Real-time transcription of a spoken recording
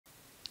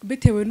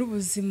bitewe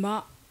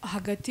n'ubuzima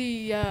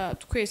hagati ya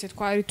twese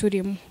twari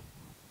turimo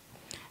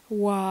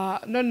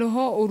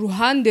noneho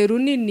uruhande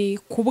runini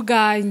ku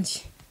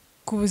bwanjye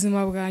ku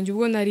buzima bwanjye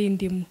ubwo nari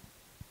ndimo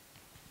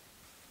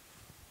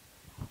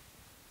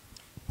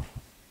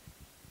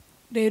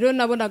rero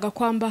nabonaga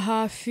kwamba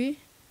hafi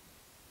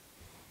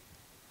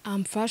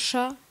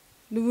amfasha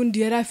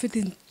n'ubundi yari afite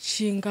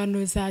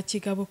inshingano za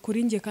kigabo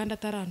kuri njye kandi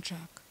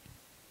ataranshaka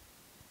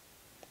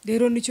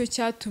rero nicyo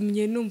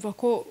cyatumye numva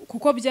ko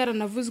kuko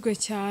byaranavuzwe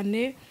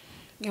cyane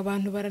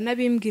abantu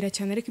baranabimbwira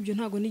cyane ariko ibyo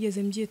ntago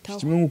nigeze mbyitaho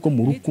kimwe nkuko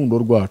mu rukundo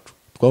rwacu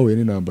twahuye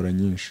n'intambara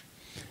nyinshi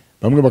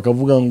bamwe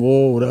bakavuga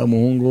ngo uriya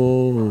muhungu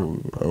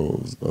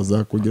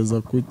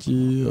azakugeza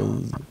kuki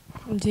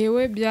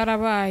njyewe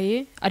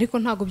byarabaye ariko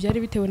ntago byari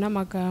bitewe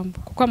n'amagambo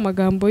kuko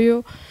amagambo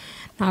yo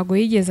ntago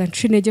yigeze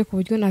anca intege ku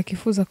buryo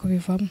nakifuza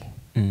kubivamo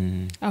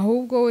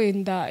ahubwo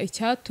wenda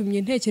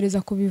icyatumye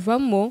ntekereza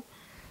kubivamo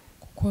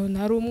kuko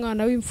nari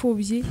umwana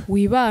w'imfubyi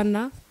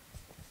wibana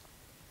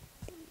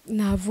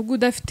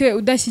navuga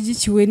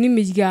udashyigikiwe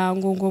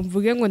n'imiryango ngo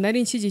mvuge ngo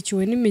nari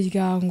nshyigikiwe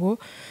n'imiryango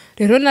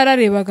rero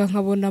nararebaga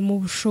nkabona mu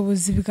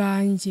bushobozi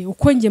bwanjye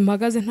uko njye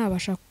mpagaze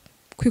ntabasha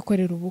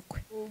kwikorera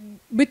ubukwe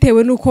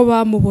bitewe n'uko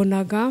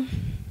bamubonaga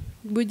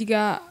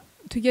burya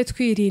tujye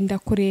twirinda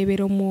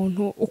kurebera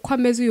umuntu uko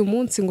ameze uyu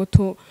munsi ngo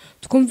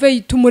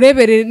twumve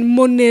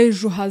tumureberemo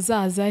n'ejo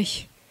hazaza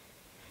he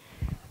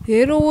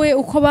rero we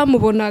uko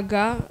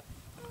bamubonaga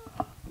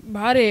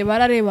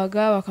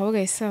bararebaga bakavuga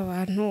ese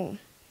abantu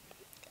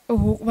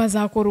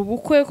bazakora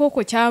ubukwe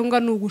koko cyangwa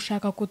ni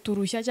ugushaka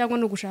kuturushya cyangwa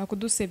ni ugushaka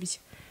kudusebya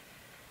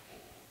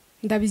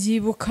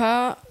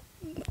ndabyibuka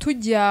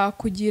tujya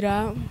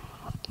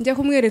njya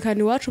kumwerekana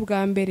iwacu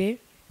bwa mbere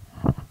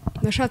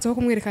nashatseho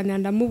kumwerekanira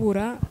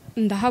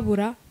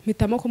ndahabura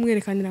mpitamo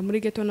kumwerekanira muri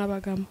Ghetto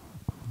n'abagamo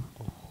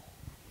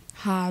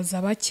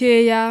haza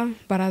bakeya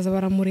baraza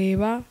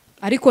baramureba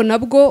ariko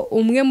nabwo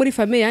umwe muri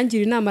famille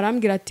yangira inama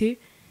arambwira ati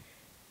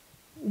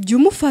jya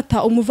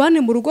umufata umuvane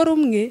mu rugo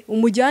rumwe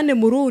umujyane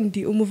mu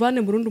rundi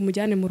umuvane mu rundi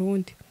umujyane mu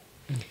rundi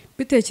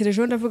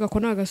bitekerejeho ndavuga ko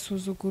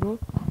nagasuzuguro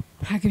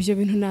ntabwo ibyo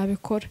bintu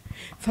nabikora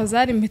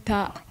Fazari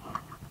mpita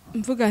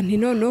mvuga nti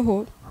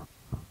noneho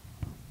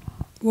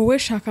wowe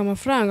shaka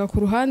amafaranga ku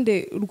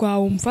ruhande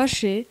rwawe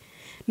umfashe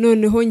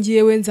noneho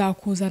ngiyewe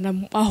nzakuzana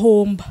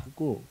ahomba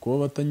kuba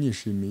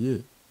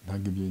batanyishimiye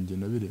ntabwo ibyo njye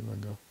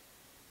nabirebagaho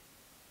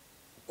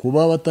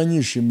kuba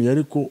batanyishimiye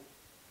ariko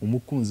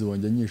umukunzi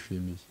wanjye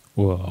anyishimiye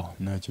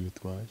ntacyo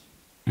bitwaye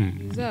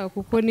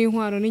kuko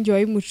n'inkwano n'injye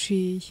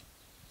wayimuciye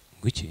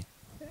ngwiki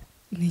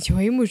n'injye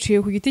wayimuciye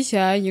ku giti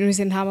cyanjye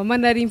nta mama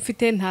nari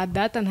mfite nta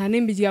data nta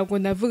n'imiryango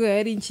ndavuga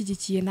yari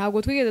inshyigikiye ntabwo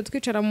twigeze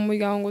twicara mu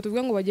muryango ngo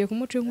tuvuge ngo bagiye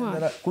kumuca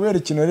inkwano kubera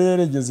ikintu yari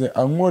yarigeze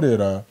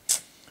ankorera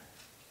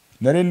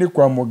nari ndi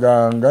kwa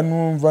muganga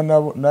numva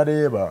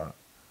nareba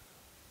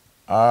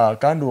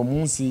kandi uwo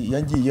munsi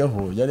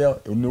yagiyeho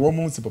ni wo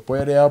munsi papa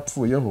yari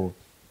yapfuyeho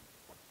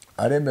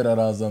aremera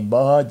araza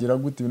mbahagira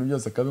gute ibintu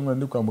byose akabinkora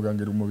ndi kwa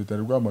muganga mu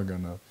bitaro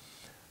Rwamagana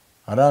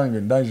arange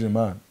ndaje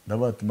man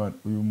ndabati man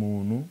uyu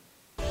muntu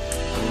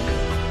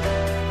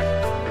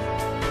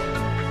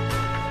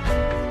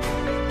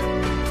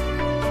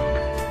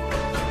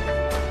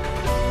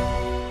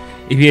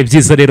ibihe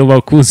byiza rero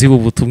bakuzi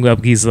b'ubutumwa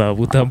bwiza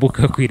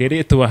butambuka ku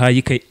irere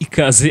tubahaye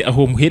ikaze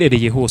aho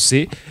muherereye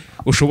hose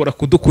ushobora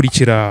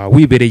kudukurikira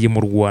wibereye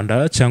mu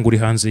Rwanda cyangwa uri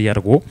hanze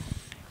yarwo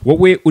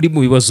wowe uri mu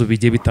bibazo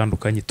bigiye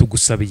bitandukanye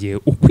tugusabiye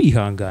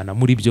ukwihangana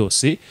muri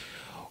byose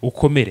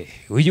ukomere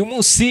uyu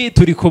munsi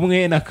turi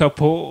kumwe na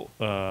kapo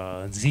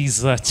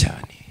nziza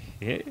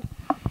cyane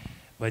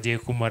bagiye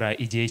kumara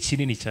igihe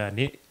kinini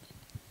cyane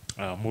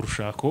mu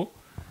rushako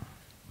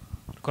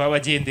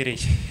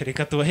twabagendereye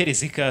reka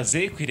tubahereze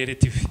ikaze ku IRERE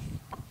TV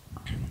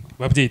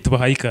babyeyi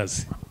tubahaye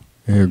ikaze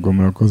yego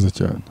murakoze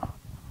cyane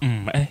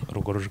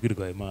urugero rujwi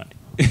rwawe mani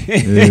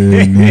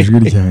ni ijwi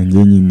ryanjye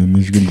nyine ni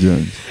ijwi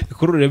ryanjye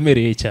kuri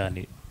uremereye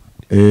cyane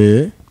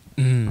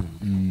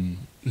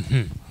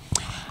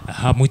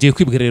mugiye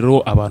kwibwira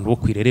rero abantu bo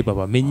ku IRERE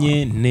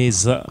babamenye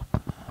neza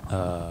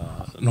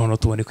none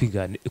tubone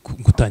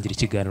gutangira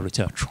ikiganiro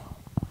cyacu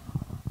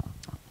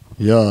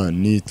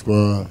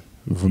nitwa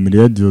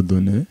Ruvumiriya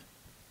Diodone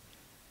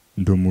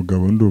ndi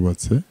umugabo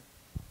ndubatse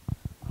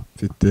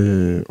mfite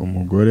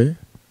umugore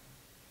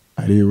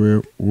ari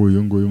we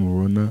uyu nguyu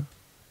mubona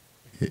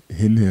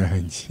hene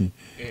yanjye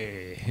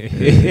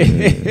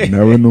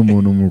nawe ni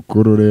umuntu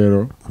mukuru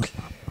rero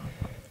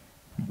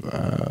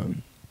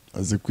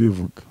azi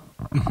kwivuga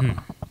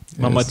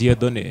mama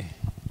Diodone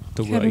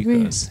tuguha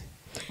ikaze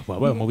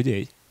wabaye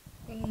umubyeyi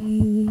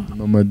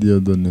mama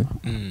Diodone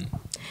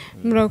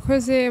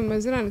murakoze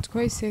amazina ni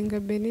Twayisenga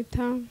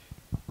Benita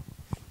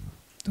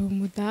ndi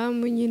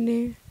umudamu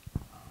nyine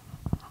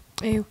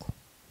yego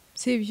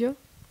sibyo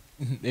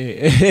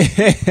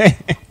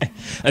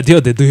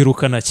Diode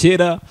duherukana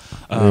kera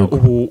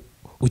ubu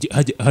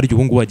harya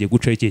ubu ngubu wagiye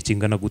guca igihe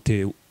kingana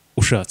gute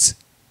ushatse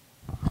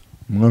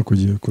umwaka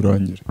ugiye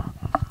kurangira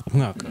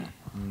umwaka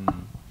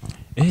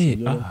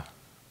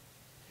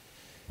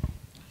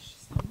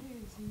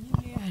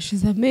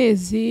hashize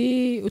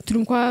amezi turi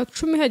mu kwa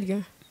 10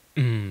 harya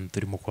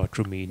turi mu kwa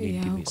 10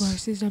 n'indi minsi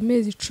hashize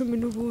amezi 10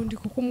 n'ubundi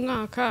kuko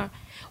umwaka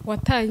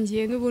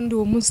watangiye n'ubundi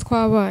uwo munsi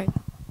twabaye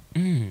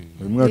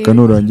uyu mwaka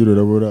nurangira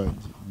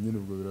uraburangiye nyine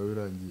ubwo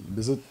birabirangiye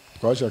mbese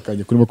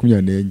twashakanye kuri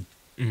 24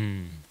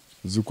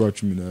 z'ukwa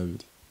 12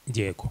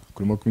 yego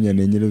kuri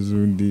 24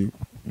 z'undi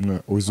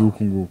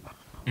uzuku nguko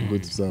ubwo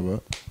tuzaba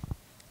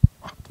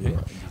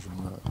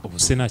ubu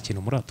se nta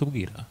kintu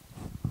muratubwira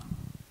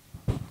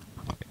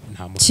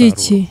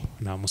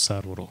nta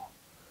musaruro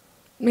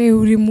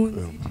uri mu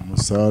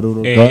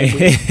musaruro kandi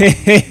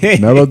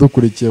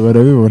n'abadukurikiye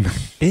barabibona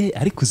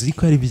ariko uzi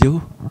ko ari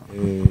byo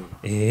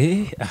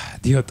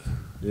Diodo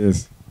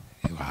yes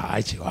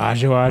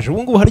waje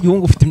ubu ngubu hari igihe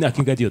ufite imyaka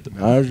inga Diodo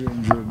naje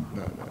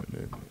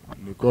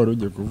niko wari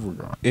ugiye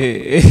kuvuga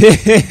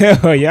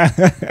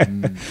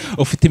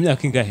ufite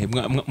imyaka ingahe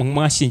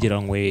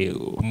mwashyingiranywe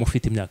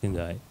mufite imyaka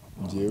ingahe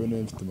njyewe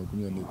nawe mfite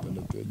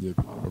 26 yagiye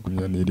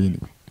 27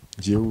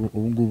 njyewe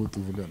ubu ngubu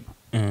tuvugana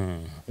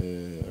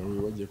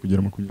wagiye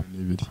kugera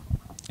 22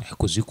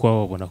 kuzi ko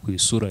wabona ku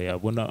isura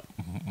yabona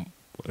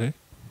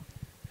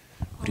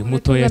uri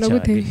mutoya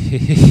cyane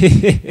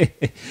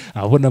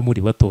abona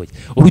muri batoya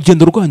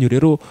urugendo rwanyu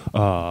rero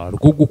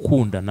rwo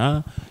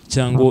gukundana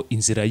cyangwa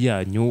inzira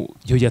yanyu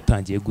yo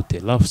yatangiye gute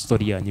love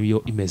story yanyu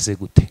yo imeze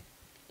gute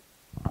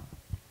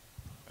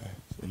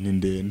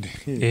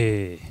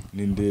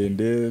ni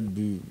ndende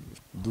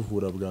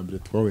duhura bwa mbere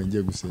twahuye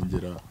ngiye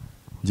gusengera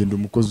ngenda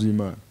umukozi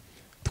w'Imana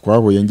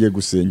twahuye ngiye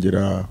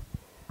gusengera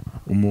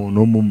umuntu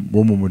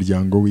wo mu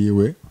muryango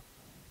wiwe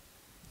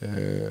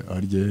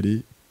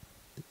argeri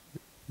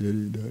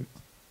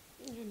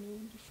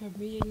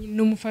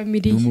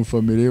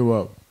n'umufamiliye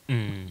wabo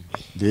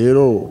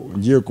rero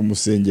ngiye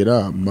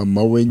kumusengera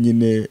mama we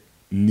nyine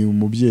ni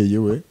umubyeyi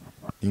we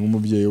ni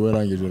nk'umubyeyi we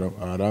arangije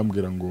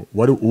arambwira ngo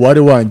wari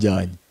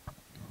wanjyanye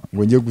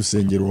ngo njye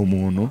gusengera uwo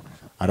muntu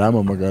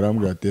arampamagara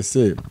arambwira ati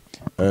ese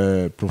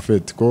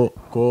prophet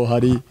ko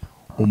hari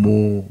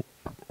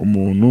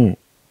umuntu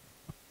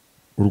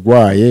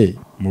urwaye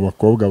mu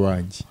bakobwa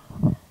banjye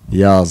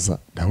yaza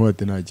ndavuga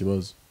ati nta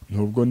kibazo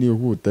nubwo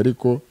nihuta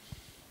ariko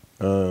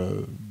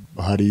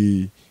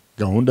hari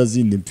gahunda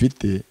zindi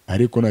mfite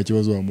ariko nta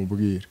kibazo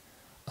wamubwira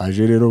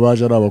aje rero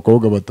baje ari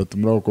abakobwa batatu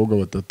muri abakobwa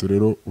batatu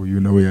rero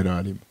uyu nawe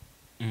yararimo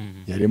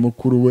yari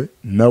mukuru we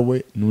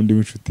nawe n'undi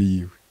w'inshuti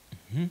yiwe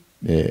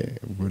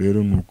ubwo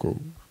rero nuko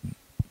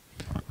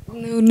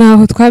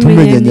naho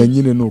twamenyanye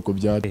nyine nuko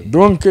byari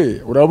donc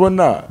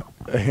urabona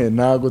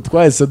ntago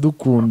twahise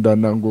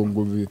dukundana ngo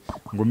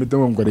mpite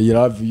ngo I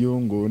love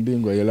you ngo undi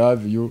ngo I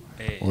love you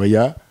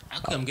oya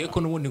akambwiye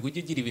ko n'ubundi ngo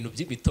ujye ugira ibintu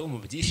by'ibitomo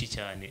byinshi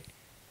cyane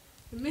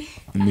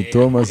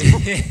imitoma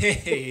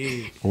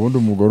ubundi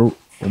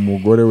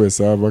umugore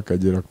wese aba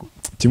akagera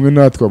kimwe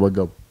natwe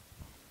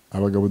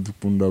abagabo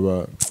dukunda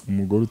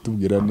umugore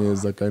utubwira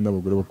neza kandi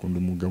n'abagore bakunda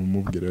umugabo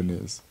umubwira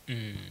neza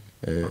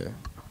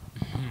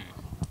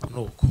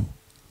nuko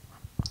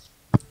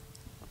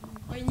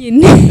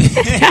nyine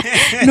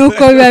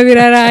nuko biba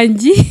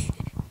birarangiye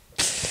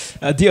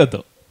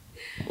Diodo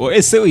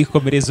ese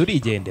wikomereza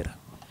urigendera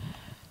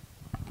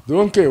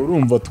donc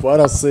urumva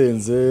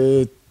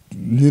twarasenze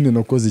nyine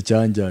nakoze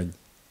icyanjyanye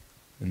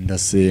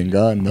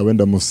ndasenga nawe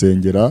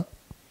ndamusengera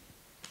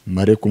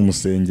mare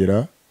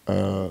kumusengera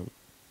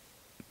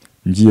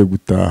ngiye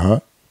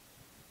gutaha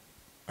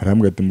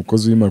arambwira ati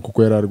mukozi w'Imana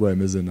kuko yari arwaye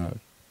ameze nabi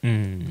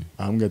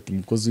arambwira ati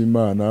mukozi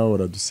w'Imana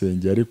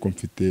uradusengera ariko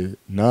mfite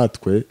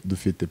natwe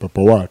dufite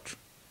papa wacu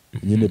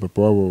nyine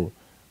papa wabo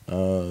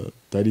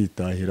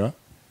taritahira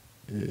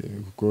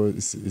kuko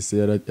ise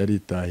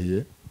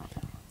yaritahiye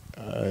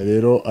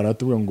rero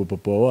aratubwira ngo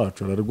papa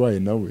wacu ararwaye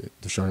nawe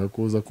dushaka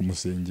kuza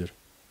kumusengera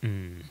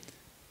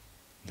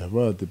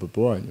ndavuga ati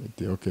papa wanyu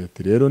ati okay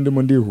ati rero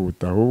ndimo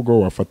ndihuta ahubwo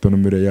wafata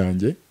numero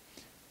yanjye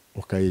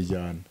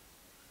ukayijyana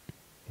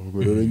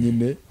ubwo rero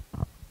nyine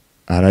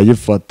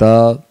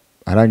arayifata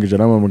arangije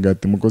aramamagara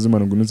ati mukozi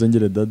w'Imana ngo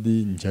nusengere daddy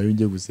njyayo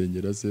ngiye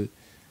gusengera se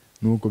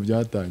nuko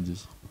byatangiye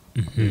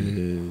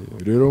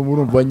rero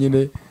murumva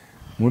nyine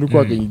muri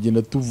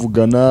kwakagenda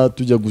tuvugana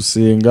tujya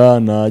gusenga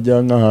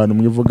najya nk'ahantu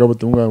mwivuga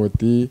butumwa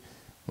ati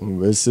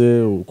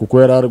ese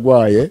kuko yari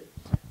arwaye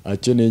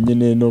akeneye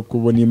nyine no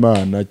kubona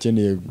Imana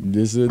akeneye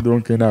mbese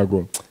donc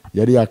ntago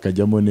yari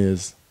yakajyamo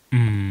neza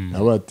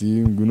abati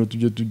ngwino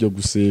tujya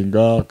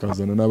gusenga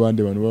akazana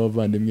n'abandi bantu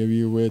b'abavandimwe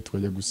biwe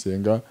twajya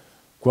gusenga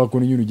kwa ko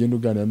nyine ugenda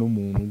uganira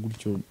n'umuntu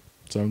gutyo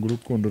cyangwa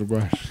urukundo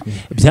rwaje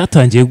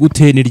byatangiye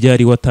gute ni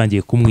ryari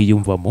watangiye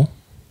kumwiyumvamo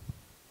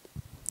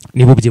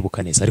niba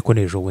ubyibuka neza ariko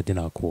n'ejo bundi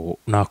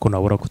nako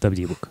nabura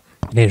kutabyibuka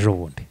n'ejo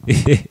bundi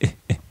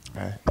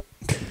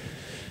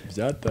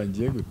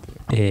byatangiye gute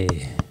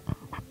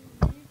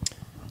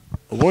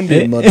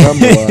ubundi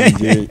madamu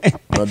wanjye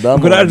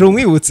ngo uraje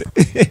umwibutse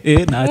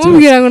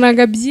mubwira ngo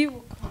ntabwo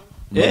abyibuka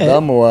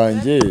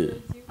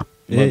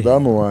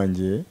madamu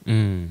wanjye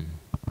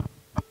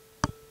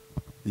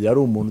yari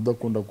umuntu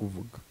udakunda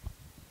kuvuga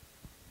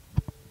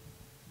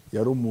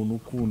yari umuntu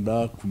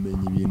ukunda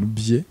kumenya ibintu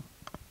bye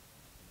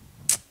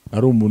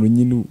ari umuntu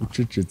nyine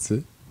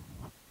ucecetse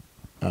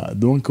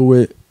donc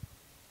we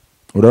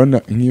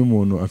urabona nk'iyo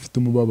umuntu afite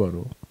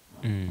umubabaro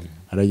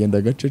aragenda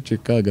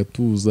agaceceka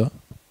agatuza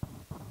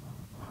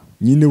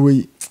nyine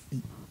we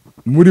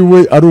muri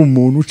we ari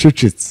umuntu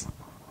ucecetse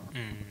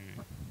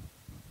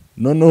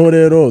noneho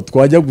rero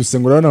twajya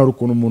gusenga urabona hari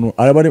ukuntu umuntu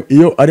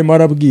iyo arimo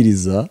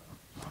arabwiriza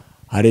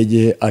hari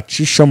igihe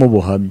acishamo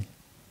ubuhamya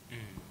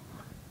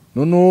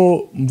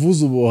noneho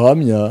mvuze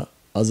ubuhamya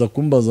aza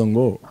kumbaza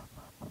ngo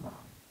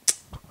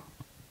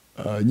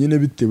nyine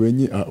bitewe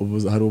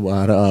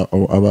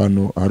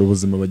abantu hari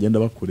ubuzima bagenda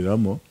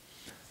bakuriramo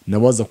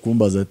nabo aza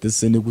kumbaza ati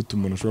ese ni gute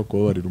umuntu ashobora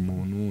kubabarira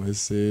umuntu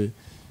ese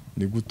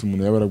ni gute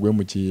umuntu yaba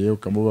yaraguhemukiye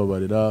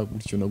ukamubabarira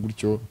gutyo na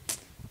gutyo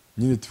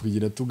nyine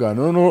tukigira tugana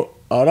noneho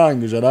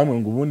arangije aramwe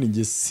ngo ubundi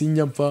njye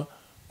sinya mpfa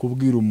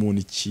kubwira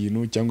umuntu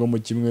ikintu cyangwa mu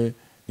kimwe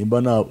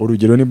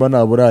urugero nimba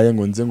naburaye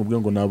ngo nze ngubwe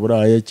ngo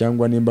naburaye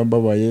cyangwa nimba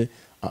mbabaye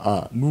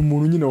ni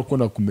umuntu nyine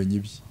wakunda kumenya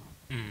ibye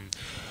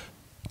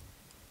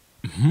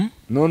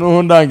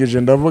noneho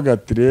ndangije ndavuga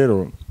ati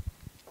rero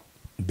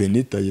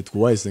Benita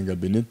yitwa Wayisenga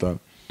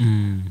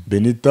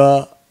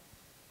Benita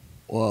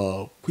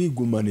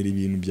kwigumanira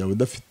ibintu byawe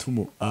udafite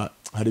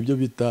hari ibyo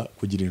bita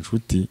kugira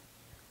inshuti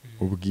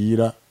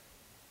ubwira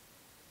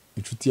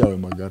inshuti yawe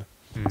magara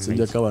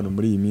sibyo ko abantu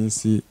muri iyi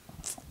minsi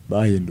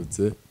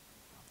bahindutse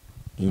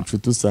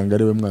inshuti usanga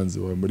ari we mwanzi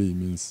wawe muri iyi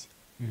minsi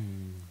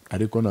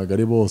ariko ntabwo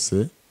ari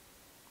bose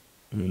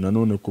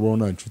nanone kubaho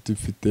nta nshuti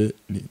ufite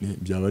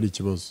byaba ari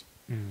ikibazo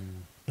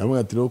ndabona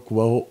ati rero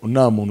kubaho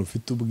nta muntu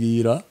ufite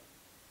ubwira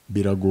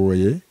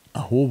biragoye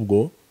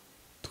ahubwo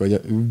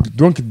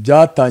donc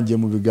byatangiye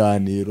mu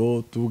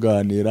biganiro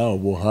tuganira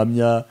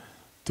ubuhamya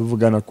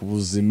tuvugana ku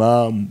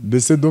buzima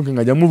mbese donc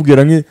nkajya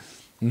mubwira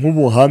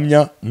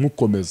nk'ubuhamya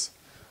nkukomeza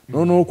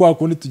noneho kwa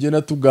kundi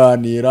tugenda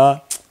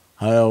tuganira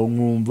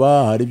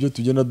nkumva hari ibyo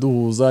tugenda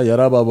duhuza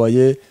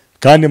yarababaye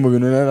kandi mu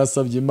bintu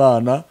narasabye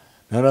Imana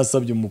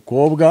narasabye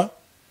umukobwa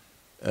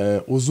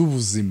uzi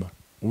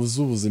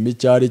ubuzima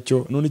icyo ari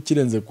cyo none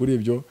ikirenze kuri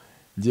ibyo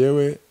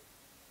njyewe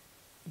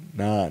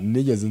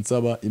nigeze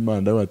nsaba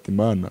Imana ndavuga ati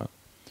Imana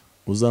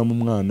uzama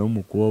umwana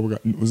w'umukobwa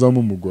uzama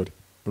umugore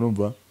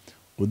urumva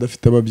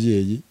udafite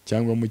ababyeyi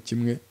cyangwa mu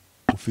kimwe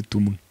ufite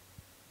umwe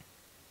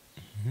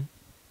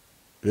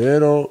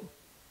rero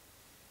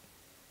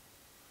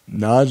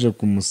naje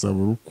kumusaba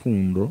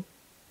urukundo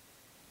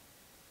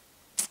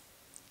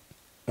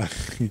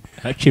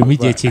haciyemo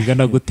igihe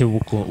kingana gute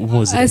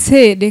umuzi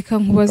ase reka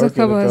nkubaza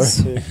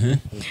akabazo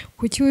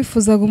kuki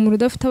wifuzaga umuntu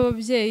udafite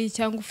ababyeyi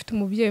cyangwa ufite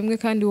umubyeyi umwe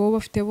kandi wowe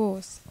bafite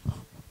bose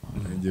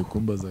ngiye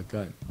kumbaza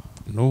kandi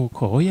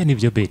nuko hoya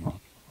nibyo Beni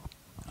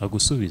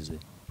agusubize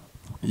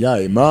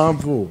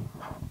impamvu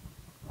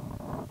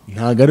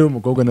ntabwo ari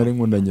umukobwa nari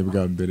nkundanye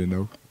bwa mbere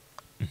nawe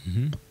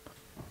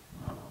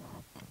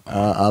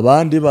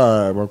abandi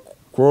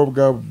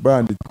bakobwa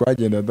bandi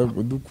twagenda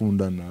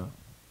dukundana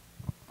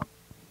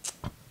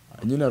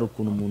nyine hari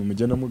ukuntu umuntu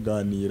mugenda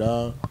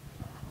muganira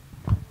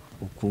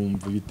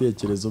ukumva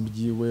ibitekerezo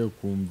byiwe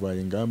ukumva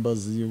ingamba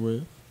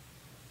ziwe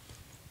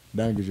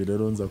ndangije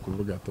rero nza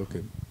kuvuga toke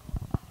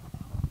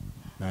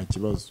nta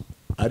kibazo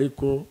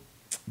ariko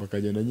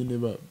bakagenda nyine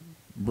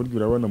burya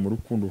urabona mu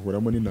rukundo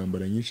uhuramo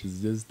n'intambara nyinshi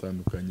zigiye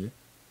zitandukanye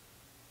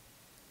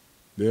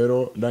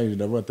rero ndangije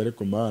ndavuga ati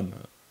ariko Mana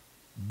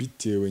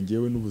bitewe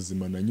ngewe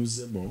n'ubuzima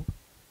nanyuzemo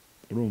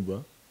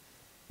urumva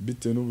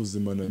bitewe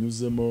n'ubuzima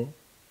nanyuzemo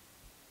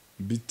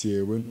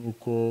bitewe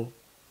n'uko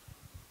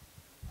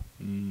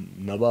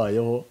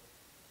nabayeho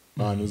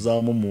ahantu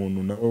uzamo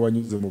umuntu nawe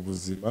wanyuze mu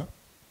buzima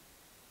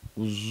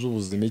uzi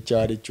ubuzima icyo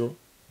ari cyo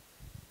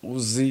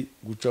uzi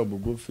guca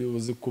bugufi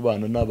uzi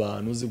kubana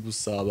n'abantu uzi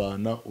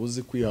gusabana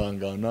uzi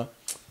kwihangana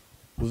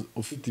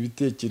ufite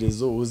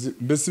ibitekerezo uzi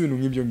mbese ibintu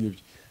nk'ibyo ngibyo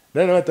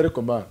rero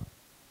ariko Mana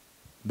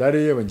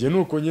ndareba njye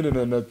nuko nyine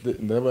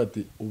ndavuga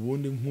ati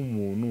ubundi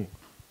nk'umuntu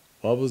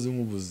waba uzi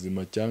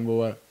nk'ubuzima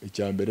cyangwa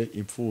icyambere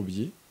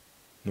imfubyi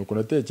nuko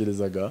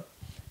natekerezaga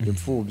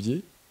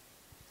imfubyi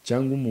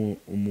cyangwa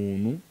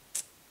umuntu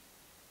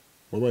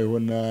wabayeho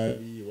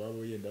nabi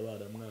waba yenda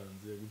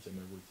baramwanze gutya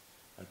na gutya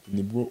ati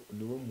niwo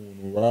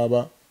muntu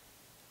waba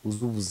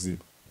uzi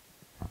ubuzima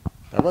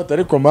ndavuga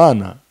ariko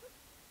Mana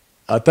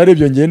atari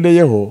ibyo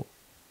ngendeyeho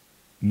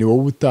ni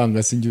wowe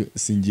utanga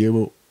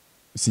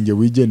sinjye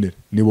wigenera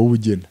ni wowe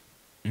ugena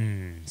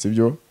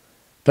sibyo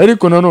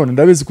ariko nanone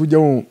ndabizi kujya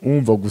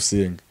wumva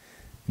gusenga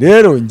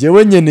rero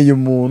njyewe nkeneye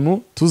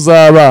umuntu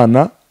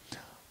tuzabana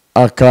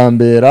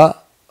akambera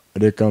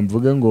reka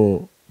mvuge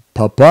ngo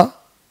papa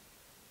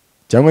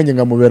cyangwa njye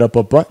nkamubera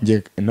papa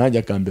ntajya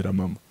akambera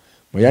mama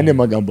mu yandi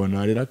magambo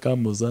narera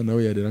akamuza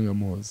nawe yarera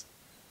nkamuhoza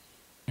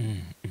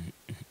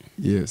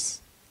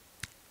yes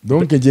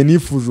donc njye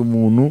nifuje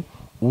umuntu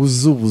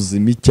uzi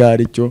ubuzima icyo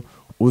ari cyo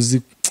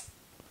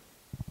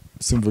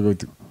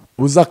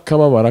uzi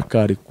akababara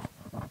kariko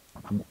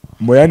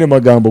mu yandi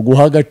magambo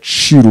guha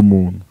agaciro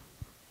umuntu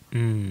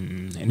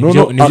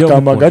noneho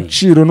akama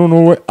agaciro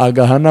noneho we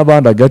agaha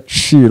n'abandi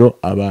agaciro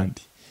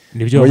abandi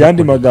mu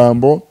yandi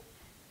magambo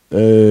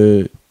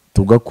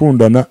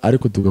tugakundana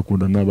ariko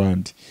tugakunda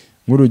n'abandi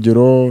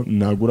nk'urugero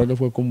nagura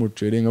agafuka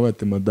k'umuceri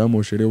nk'abate madamu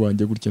ushere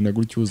wanjye gutya na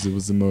gutya uzi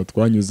ubuzima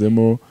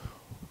twanyuzemo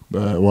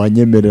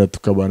wanyemerera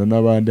tukabana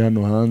n'abandi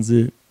hano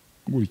hanze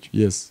gutyo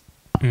yes.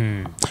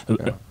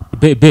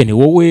 Ben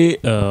wowe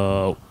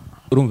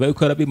urumva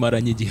yuko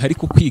arabimaranye igihe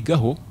ariko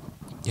kwigaho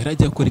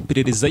yarajya gukora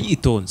iperereza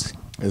yitonze.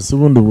 Ese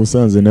ubundi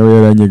ubusanzwe nawe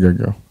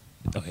yaranyigagaho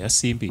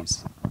yasimbizi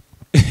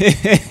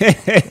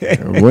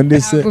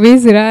ubundi se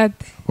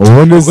ubizirate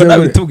ubundi se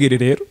nabitubwire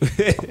rero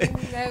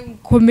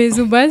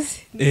komeza ubaze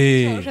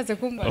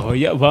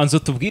banza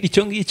tubwire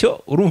icyo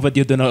ngicyo. urumva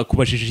Dieudonne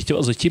nakubajije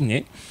ikibazo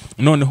kimwe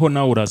noneho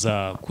nawe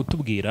uraza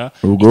kutubwira.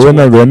 ubwo we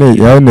ntabwo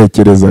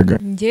yanekerezaga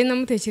njye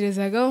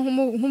namutekerezaga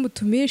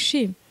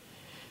nk'umutumishi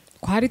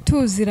twari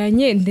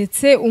tuziranye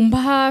ndetse umba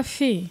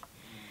hafi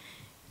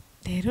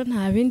rero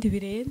nta bindi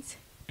birenze.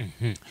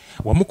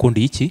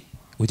 wamukundiye iki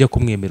ujya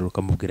kumwemerera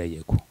ukamubwira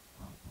yego?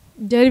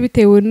 byari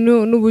bitewe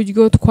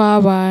n'uburyo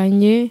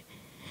twabanye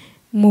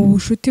mu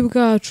bushuti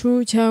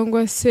bwacu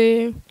cyangwa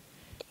se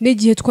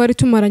n'igihe twari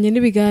tumaranye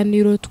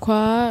n'ibiganiro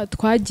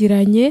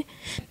twagiranye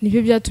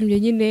nibyo byatumye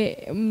nyine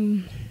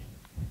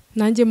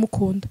nanjye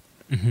mukunda.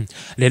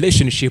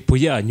 relationship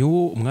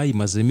yanyu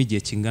mwayimazemo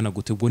igihe kingana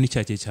gute? ubwo ni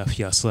cya gihe cya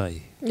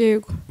fiasaye?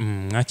 Yego.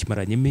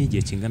 mwakimaranyemo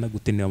igihe kingana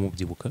gute niba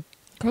mubyibuka?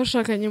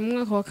 twashakanye mu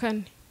mwaka wa 4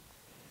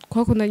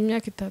 twakundanye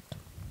imyaka 3.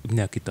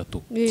 imyaka 3.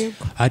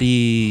 Yego. hari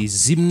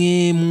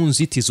zimwe mu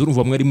nzitizi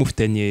urumva mwari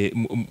mufitanye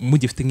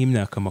mugifite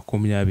nk'imyaka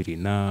 20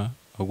 na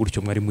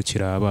gutyo mwari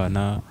mukiri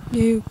abana.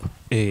 Yego.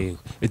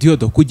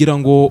 Dieudonne kugira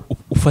ngo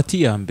ufate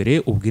iya mbere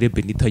ubwire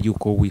Benita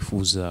yuko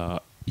wifuza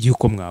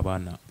yuko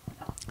mwabana,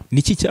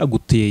 niki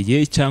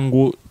cyaguteye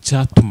cyangwa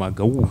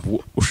cyatumaga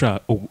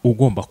wumva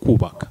ugomba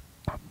kubaka?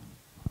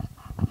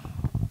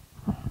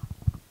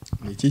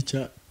 niki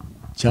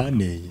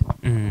cyaneye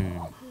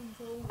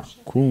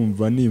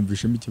kumva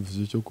nimvishemo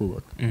ikivuzo cyo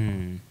kubaka.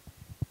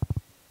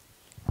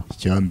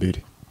 icya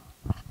mbere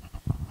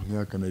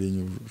imyaka nari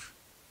nyujuje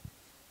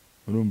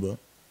urumva.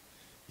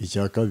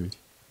 icya kabiri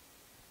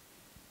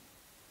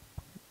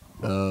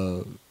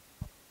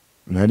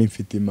nari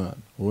mfite Imana,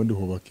 ubundi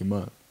hubaka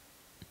Imana.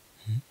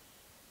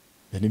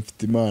 nari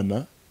mfite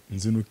Imana,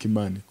 nzi nuko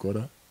Imana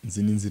ikora,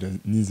 nzi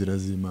n'inzira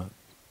z'Imana.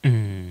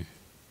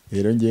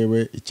 rero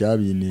ngewe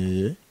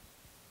icyabineye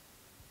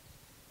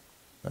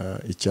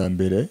icya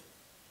mbere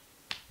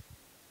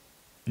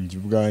njye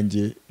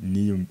ubwanjye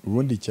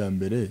ubundi icya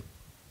mbere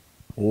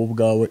wowe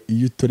ubwawe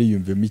iyo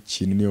utariyumvemo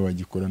ikintu niyo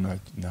wagikora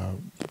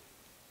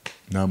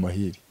nta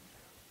mahiri.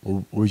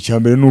 icya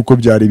mbere ni uko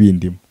byari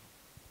bindimo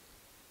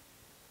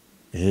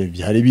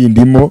byari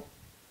bindimo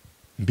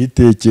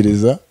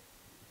mbitekereza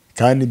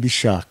kandi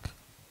mbishaka.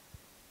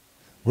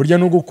 burya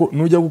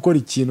nujya gukora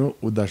ikintu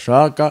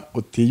udashaka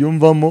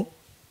utiyumvamo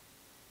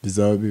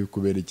bizaba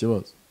bikubera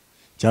ikibazo.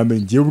 icya mbere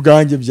njye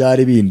ubwanjye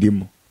byari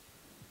bindimo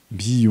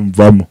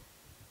mbyiyumvamo.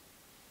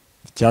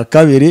 icya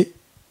kabiri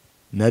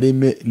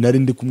nari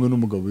ndi kumwe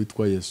n'umugabo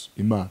witwa Yesu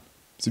Imana,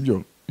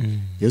 sibyo?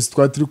 Yesu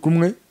twari turi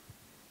kumwe.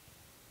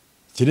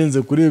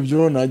 kirenze kuri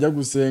ibyo najya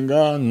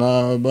gusenga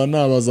nkaba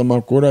nabaza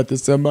amakuru ati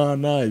se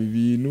Mana ibi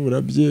bintu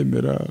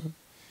urabyemera?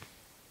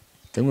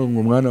 cyangwa ngo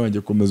umwana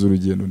wanjye komeza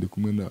urugendo ndi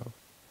kumwe nawe.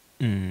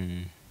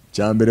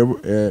 icya mbere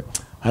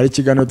hari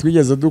ikiganiro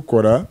twigeze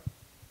dukora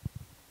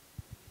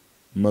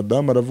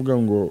madamu aravuga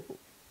ngo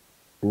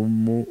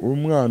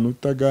umwana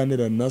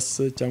utaganira na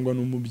se cyangwa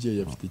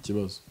n'umubyeyi afite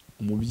ikibazo.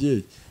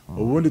 umubyeyi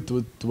ubundi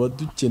tuba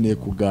dukeneye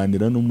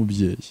kuganira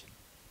n'umubyeyi.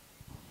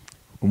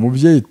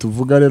 umubyeyi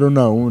tuvuga rero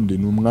nta wundi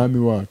ni umwami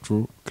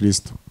wacu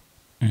Kristo.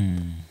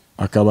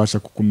 akabasha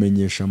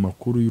kukumenyesha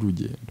amakuru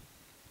y'urugendo.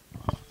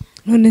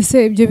 none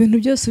se ibyo bintu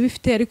byose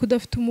ubifite ariko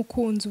udafite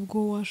umukunzi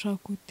ubwo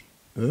washaka ute?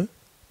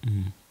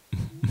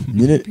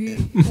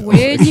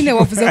 we nyine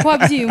wavuze ko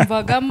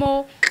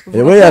wabyiyumvagamo.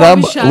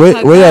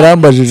 we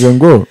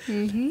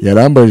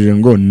yarambajije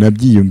ngo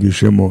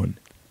nabyiyumvishemo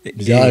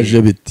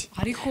byaje biti.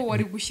 ariko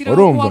wari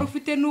gushyiraho ko wari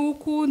ufite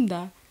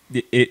n'ukunda.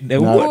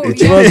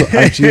 ikibazo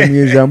aciye mu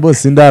ijambo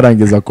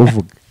sindarangiza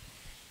kuvuga.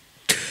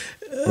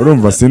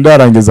 urumva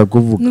sindarangiza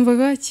kuvuga.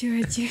 numvaga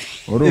wakibagiwe.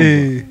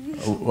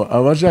 urumva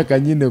abashaka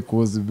nyine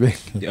kuza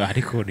ibenge.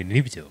 ariko ni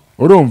nibyo.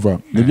 urumva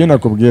nibyo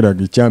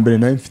nakubwiraga. icya mbere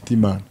nayo mfite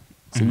Imana,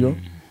 sibyo?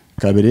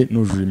 kabiri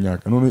nujuje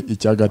imyaka. none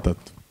icya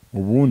gatatu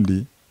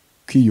ubundi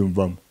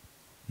kwiyumvamo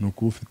ni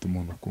ukuba ufite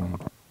umuntu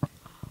ukunda,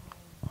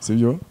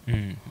 sibyo?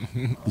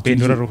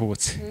 Ben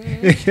uraruhutse.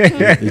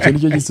 icyo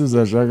nicyo gisubizo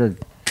yashakaga.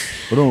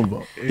 urumva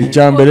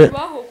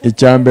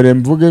icya mbere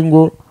mvuge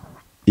ngo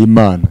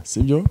Imana,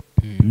 sibyo?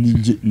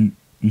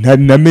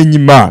 namenye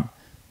Imana.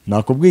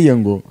 nakubwiye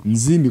ngo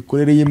nzi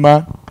imikorere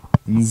y'Imana,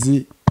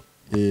 nzi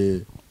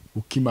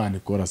uko Imana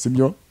ikora,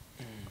 sibyo?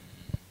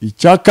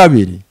 icya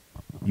kabiri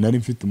nari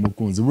mfite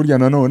umukunzi. burya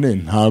nanone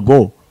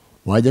ntago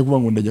wajya kuba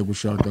ngo ndajya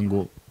gushaka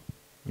ngo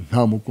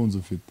nta mukunzi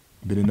ufite.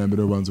 mbere na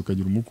mbere ubanza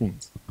ukagira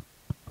umukunzi.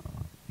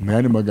 mu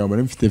yandi magambo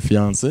nari mfite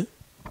fiancé.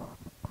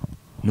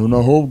 none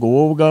ahubwo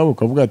wowe ubwawe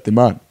ukavuga ati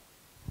Mana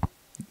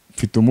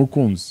mfite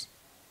umukunzi,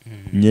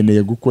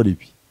 nkeneye gukora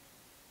ibi,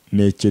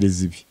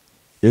 nekereza ibi,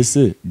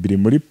 ese biri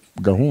muri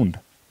gahunda?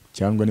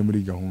 cyangwa ni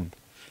muri gahunda,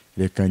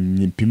 reka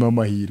nyipima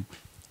amahirwe.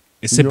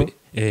 ese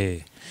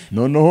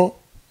noneho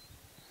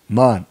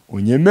mana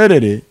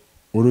unyemerere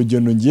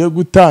urugendo ngiye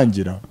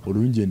gutangira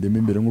urungendemo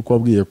imbere nk'uko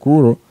wabwiye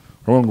Kuro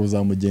ngo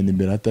uzamugenda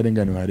imbere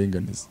hatarenganiwe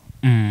harenganiza.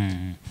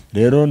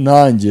 Rero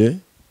nanjye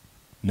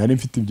nari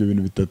mfite ibyo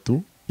bintu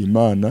bitatu: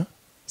 Imana,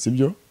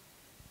 sibyo,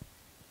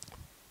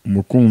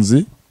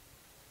 umukunzi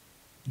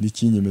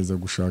n'ikinyemeza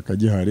gushaka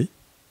gihari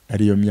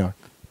ariyo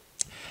myaka.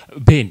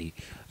 Beni,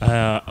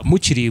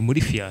 mukiri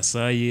muri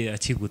fiyasaye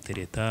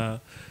akigutereta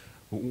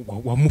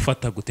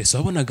wamufata gute? So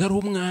wabonaga ari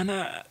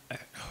umwana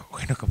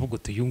wenda akavuga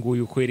uti uyu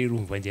nguyu uko yari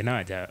rumva njye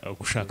najya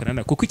gushakana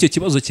na, kuko icyo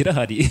kibazo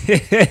kirahari.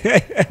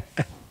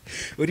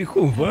 Uri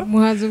kumva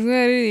umuhanzi umwe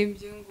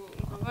yaririmbye ngo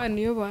abana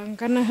iyo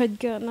bangana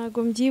harya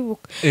ntago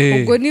mbyibuka.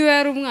 Ubwo niwe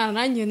yari umwana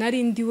nanjye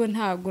nari ndiwe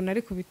ntago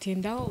nari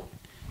kubitindaho.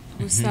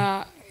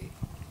 Gusa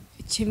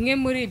kimwe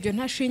muri ibyo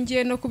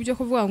ntashingiye no kubyo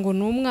kuvuga ngo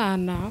ni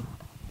umwana,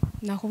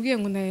 nakubwiye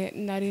ngo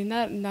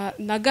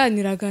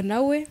naganiraga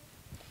nawe.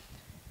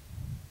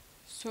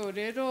 So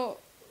rero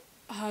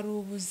hari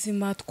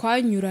ubuzima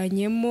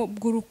twanyuranyemo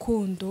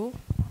bw'urukundo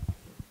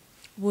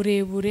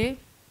burebure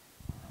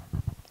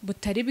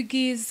butari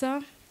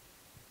bwiza.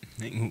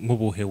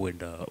 nk'ubuhe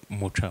wenda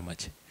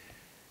mucamake?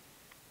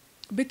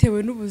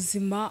 Bitewe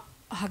n'ubuzima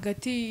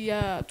hagati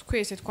ya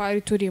twese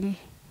twari turimo,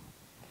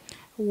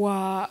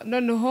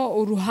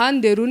 noneho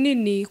uruhande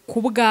runini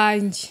ku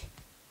bwanjye,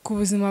 ku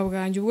buzima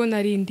bwanjye ubwo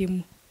nari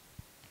ndimo.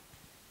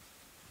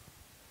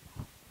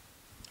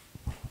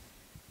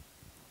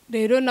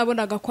 Rero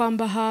nabonaga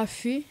kwamba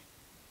hafi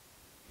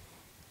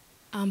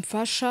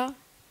amfasha,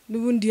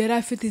 n'ubundi yari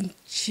afite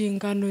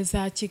inshingano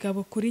za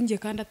kigabo kuri njye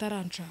kandi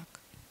ataranshaka.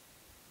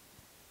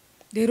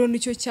 Rero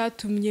nicyo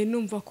cyatumye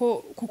numva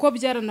ko, kuko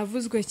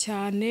byaranavuzwe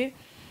cyane,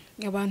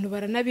 abantu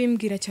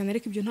baranabimbwira cyane,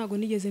 ariko ibyo ntago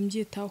nigeze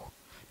mbyitaho.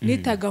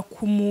 Nitaga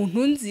ku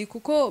muntu nzi,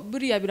 kuko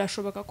buriya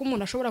birashoboka ko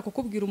umuntu ashobora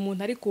kukubwira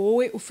umuntu ariko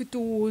wowe ufite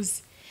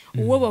uwuzi,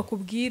 uwo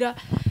bakubwira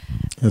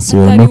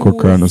Asubiramo ako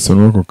kantu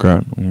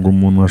ngo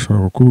umuntu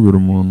ashobora kukubwira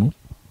umuntu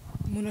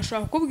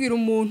ashobora kukubwira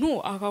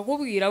umuntu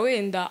akakubwira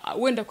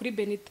wenda kuri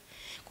Benita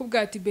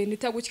kubwira ati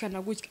Benita gutya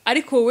na gutya,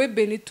 ariko wowe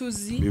Benita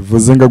uzi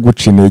bivuze ngo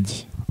guca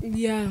intege.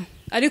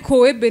 Ariko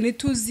wowe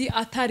Benita uzi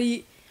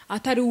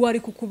atari uwo ari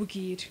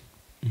kukubwira.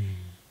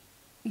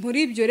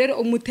 Muri ibyo rero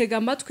umutega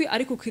amatwi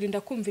ariko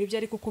ukirinda kumvira ibyo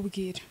ari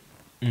kukubwira.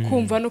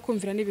 Kumva no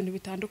kumvira ni ibintu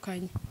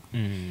bitandukanye.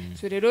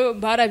 So rero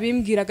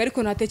barabimbwiraga,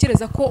 ariko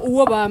natekereza ko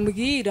uwo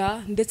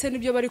bambwira ndetse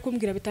n'ibyo bari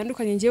kumbwira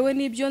bitandukanye. Ngewe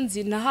n'ibyo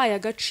nzi nahaye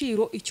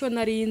agaciro icyo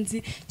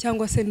narinzi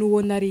cyangwa se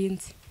n'uwo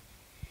narinzi.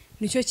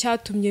 Nicyo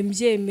cyatumye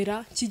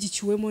mbyemera,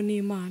 kigikiwemo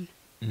n'Imana.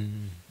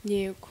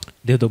 Yego.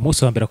 Rero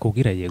umunsi wa mbere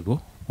akubwira yego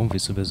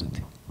wumvise umeze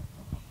ute?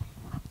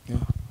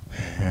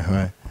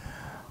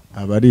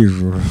 aba ari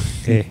ijuru.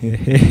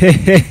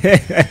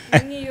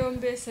 Niyo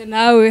mbese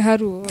nawe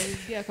hari uwo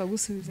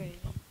akagusubiza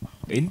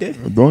inde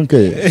donc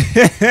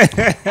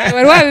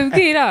bari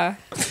wabibwira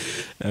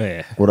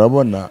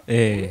urabona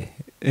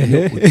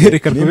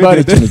reka nimba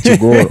ari ikintu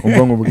kigora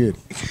umva nkubwire.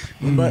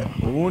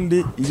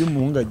 Ubundi iyo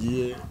umuhungu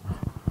agiye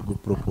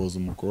gupropose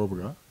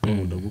umukobwa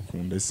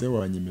ndagukunda, ese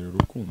wanyemerera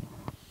urukundo,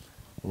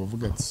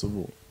 ubavuga ati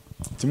sobo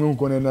kimwe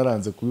nkuko nari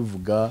naranze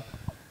kubivuga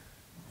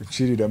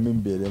uciriramo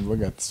imbere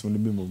mvuga ati sundi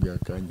mbimubwiye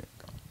akanya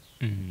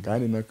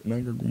kandi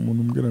nangaga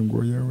umuntu umbwira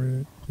ngo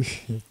yawe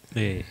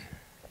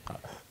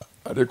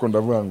ariko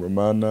ndavuga ngo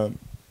Mana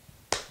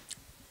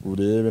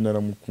urebe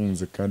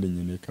naramukunze kandi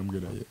nyine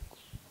kambwira yego.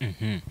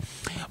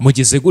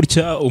 Mugeze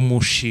gutya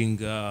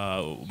umushinga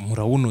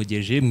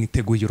murawunogeje,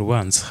 mwiteguye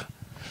urubanza,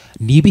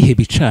 ni ibihe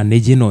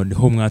bicanege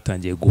noneho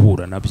mwatangiye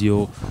guhura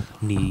nabyo?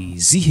 ni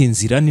zihe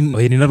nzira?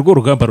 ni narwo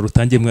rugamba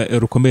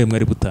rukomeye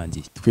mwari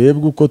butangiye?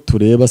 Twebwe uko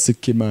tureba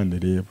siko Imana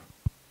ireba,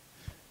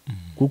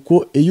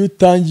 kuko iyo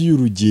utangiye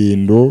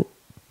urugendo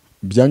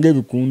byange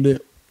bikunde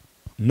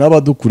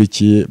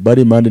n'abadukurikiye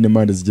bari impande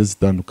n'impande zigiye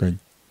zitandukanye.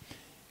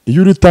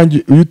 Iyo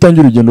utangiye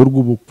urugendo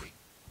rw'ubukwe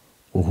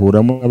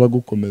uhuramo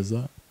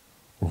n'abagukomeza,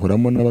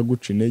 uhuramo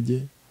n'abaguca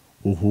intege,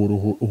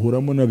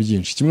 uhuramo na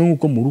byinshi. Kimwe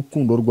nk'uko mu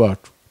rukundo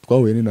rwacu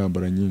twahuye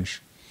n'intambara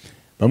nyinshi.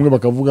 Bamwe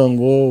bakavuga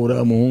ngo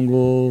uriya muhungu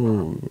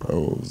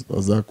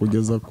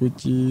azakugeza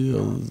kuki,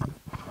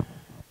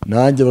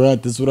 nanjye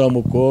baratese uriya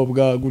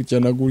mukobwa gutya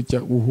na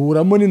gutya.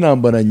 Uhuramo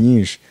n'intambara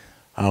nyinshi,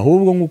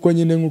 ahubwo nk'uko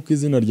nyine nk'uko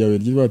izina ryawe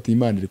ryitwa ati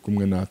Imana iri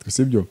kumwe natwe,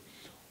 sibyo?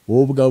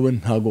 Wowe ubwawe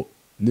ntago,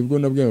 nibwo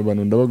nabwiye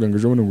abantu ndavuga ngo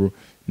ejo ngo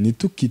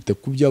nitukite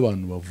ku byo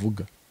abantu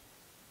bavuga,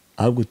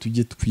 ahubwo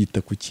tujye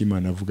twita ku cyo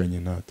Imana avuganye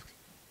natwe.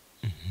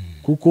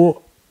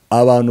 Kuko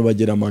abantu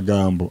bagira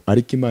amagambo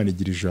ariko Imana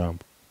igira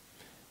ijambo.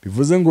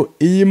 Bivuze ngo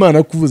iyo Imana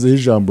akuvuzeho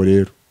ijambo,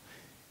 rero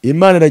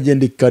Imana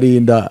iragenda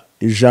ikarinda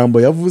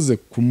ijambo yavuze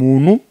ku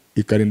muntu,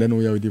 ikarinda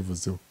n'uwo yawe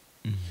rivuzeho.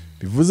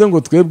 Bivuze ngo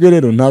twebwe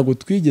rero ntago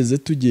twigeze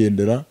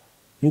tugendera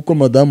nk'uko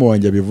madamu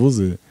wanjye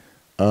abivuze,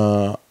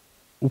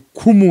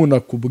 uko umuntu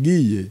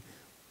akubwiye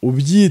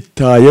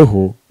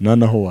ubyitayeho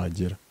naho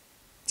wagera,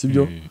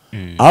 sibyo?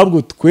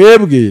 Ahubwo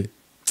twebwe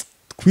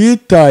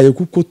twitaye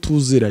kuko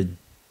tuziranye.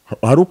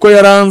 Hari uko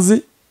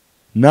yaranzi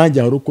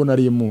nanjye hari uko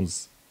nari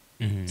muzi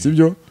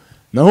sibyo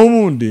naho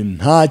ubundi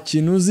nta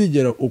kintu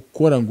uzigera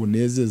ukora ngo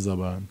unezeze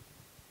abantu.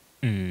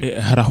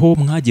 hari aho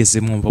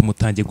mwageze mwumva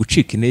mutangiye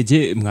gucika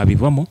intege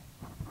mwabivamo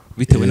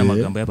bitewe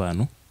n'amagambo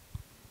y'abantu?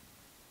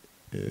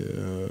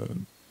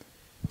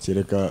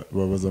 kereka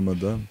babaza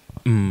madamu.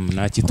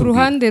 Ku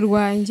ruhande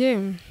rwanjye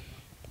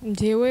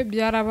njyewe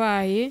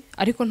byarabaye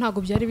ariko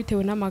ntago byari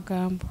bitewe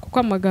n'amagambo kuko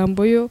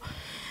amagambo yo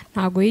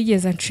ntago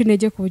yigeze anca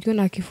intege ku buryo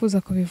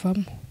nakifuza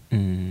kubivamo.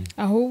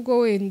 Ahubwo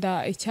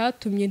wenda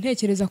icyatumye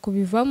ntekereza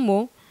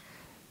kubivamo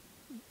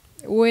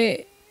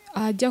we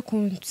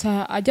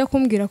ajya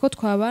kumbwira ko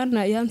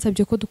twabana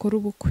yansabye ko dukora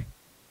ubukwe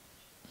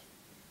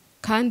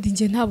kandi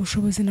njye nta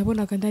bushobozi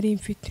nabonaga nari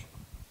mfite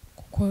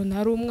kuko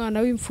nari umwana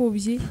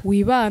w'imfubyi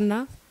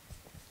wibana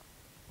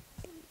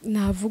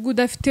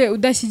navuga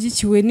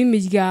udashyigikiwe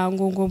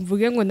n'imiryango ngo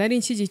mvuge ngo nari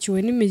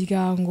nshyigikiwe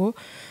n'imiryango.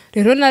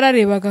 Rero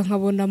nararebaga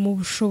nkabona mu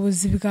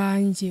bushobozi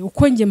bwanjye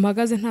uko njye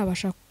mpagaze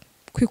ntabasha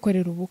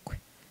kwikorera ubukwe.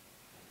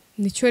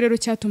 Nicyo rero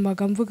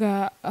cyatumaga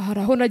mvuga hari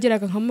aho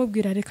nageraga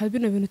nkamubwira reka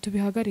bino bintu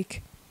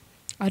tubihagarike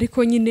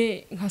ariko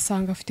nyine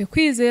nkasanga afite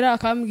kwizera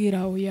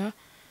akambwira oya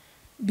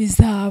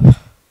bizaba.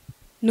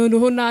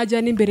 Noneho najya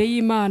n'imbere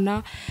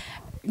y'Imana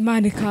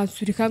Imana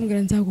ikansura ikambwira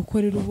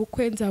nzagukorera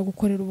ubukwe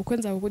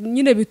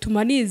nyine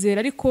bituma nizera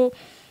ariko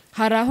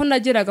hari aho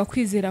nageraga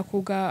kwizera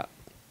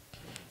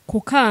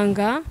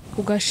kukanga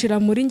kugashira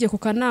muri nge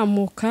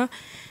kukanamuka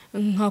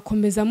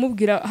nkakomeza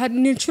mubwira. Hari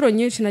n'inshuro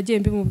nyinshi nagiye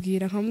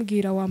mbimubwira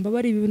nkamubwira wamba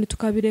bari ibintu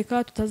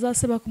tukabireka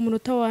tutazaseba ku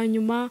munota wa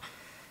nyuma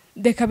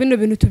deka bino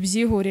bintu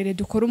tubyihorere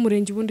dukora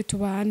umurenge ubundi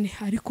tubane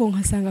ariko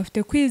nkasanga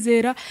afite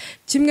kwizera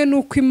kimwe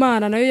nuko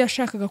Imana nayo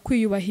yashakaga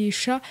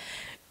kwiyubahisha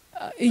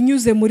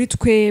inyuze muri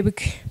twebwe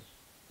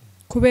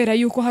kubera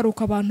yuko hari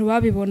uko abantu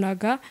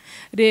babibonaga.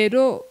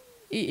 Rero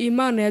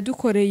Imana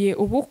yadukoreye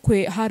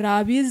ubukwe hari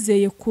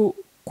abizeye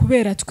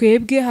kubera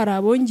twebwe hari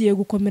abongeye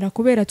gukomera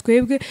kubera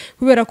twebwe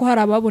kubera ko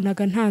hari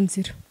ababonaga nta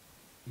nzira.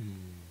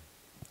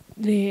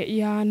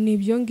 Ni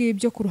ibyo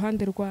ngibyo ku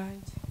ruhande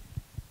rwanjye.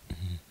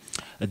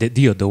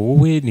 Diyodo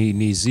wowe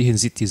ni izihe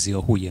nzitizi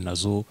wahuye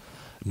nazo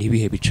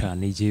n'ibihe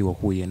bicanege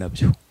wahuye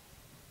nabyo?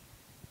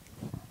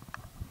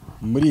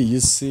 Muri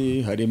iyi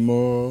si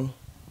harimo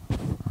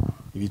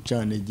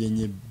ibicanege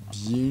nke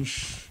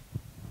byinshi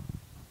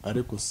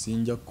ariko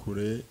sinjya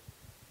kure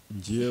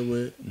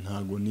njyewe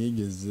ntago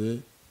nigeze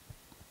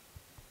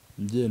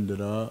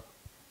ngendera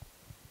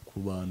ku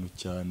bantu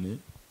cyane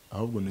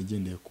ahubwo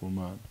nagendeye ku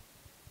Mana.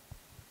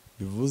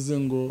 Bivuze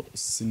ngo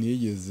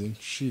sinigeze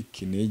ncika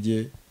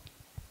intege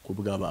ku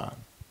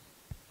bw'abantu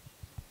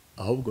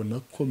ahubwo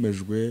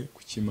nakomejwe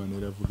ku Imana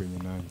yaravuganye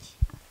nanjye.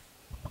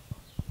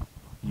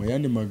 Mu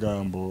yandi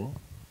magambo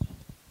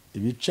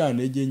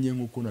ibicanege nke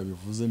nk'uko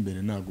nabivuze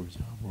mbere ntabwo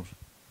byabura.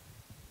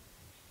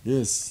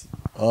 Yes,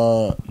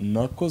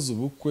 nakoze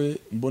ubukwe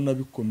mbona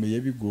bikomeye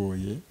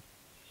bigoye.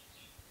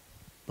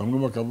 Bamwe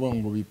bakavuga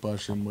ngo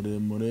bipashe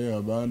muremure,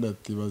 abandi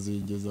ati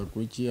bazigeza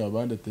kuki,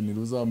 abandi ati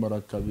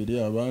ntiruzamara kabiri,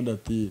 abandi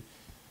ati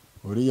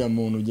uriya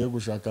muntu ugiye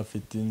gushaka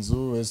afite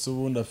inzu, ese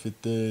ubundi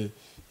afite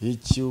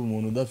iki,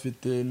 umuntu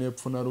udafite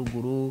n'epfo na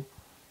ruguru.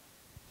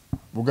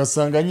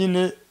 Ugasanga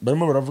nyine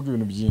barimo baravuga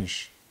ibintu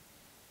byinshi.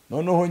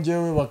 Noneho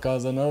njyewe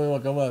bakaza nawe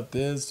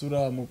bakabateza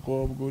uriya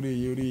mukobwa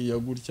uriya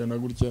gutya na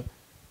gutya.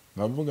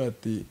 Nkavuga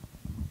ati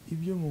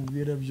ibyo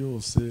mubwira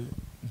byose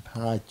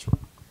ntacyo.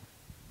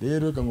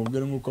 Rero reka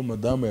nkubwire nk'uko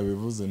madamu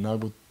yabivuze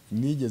ntabwo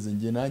nigeze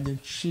njye nanjye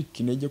ncika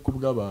intege ku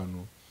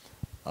bw'abantu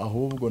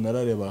ahubwo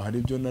narareba hari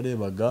ibyo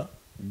narebaga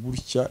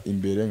gutya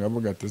imbere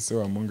nkavuga ati se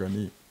wa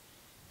mungani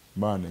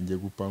Mana ngiye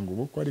gupanga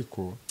ubukwe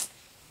ariko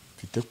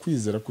mfite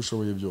kwizera ko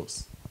ushoboye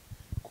byose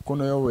kuko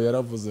nayo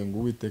yaravuze ngo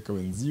Uwiteka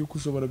we nzi yuko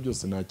ushobora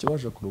byose nta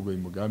kibasha kurogoya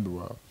umugambi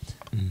wawe.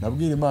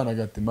 Nabwira Imana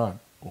gati Mana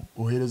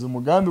ohereza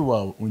umugambi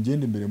wawe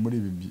ungende imbere muri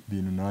ibi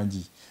bintu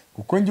nangiye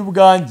kuko njye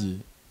ubwanjye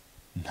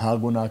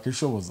ntago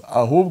nakishoboza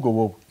ahubwo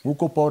wowe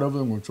nkuko Paulo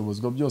avuze ngo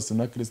nshobozwa byose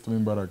na Kristo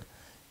w'imbaraga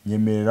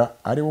nyemerera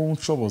ari wowe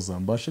unshoboza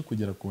mbashe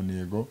kugera ku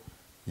ntego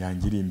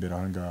yangiri imbere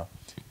ahangaha.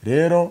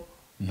 Rero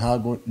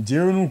ntago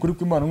njyewe n'ukuri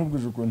ko Imana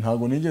nkubwije ko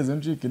ntago nigeze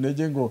ncika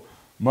intege ngo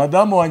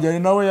madamu wanjye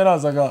nawe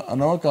yarazaga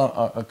nawe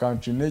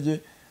akanca intege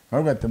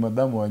nkavuga ati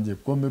madamu wanjye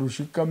komera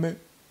ushikame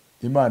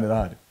Imana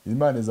irahari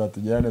Imana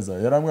izatugera neza.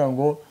 Yarambwira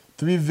ngo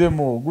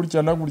tubivemo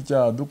gutya na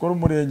gutya dukora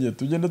umurenge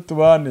tugende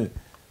tubane.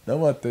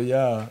 Ndabato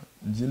ya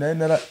njye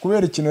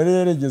kubera ikintu yari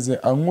yarigeze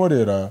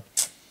ankorera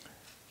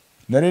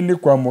nari ndi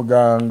kwa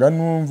muganga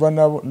numva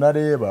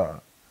nareba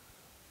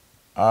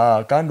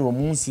kandi uwo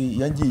munsi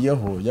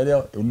yagiyeho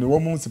ni wo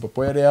munsi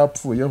papa yari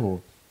yapfuyeho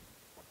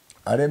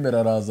aremera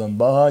araza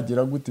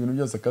mbahagira gute ibintu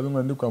byose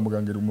akabinkora ndi kwa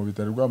muganga mu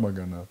bitaro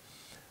Rwamagana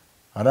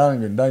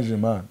arange ndaje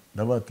Mana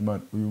ndabati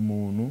Mana uyu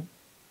muntu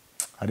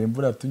hari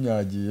imvura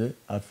yatunyagiye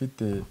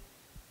afite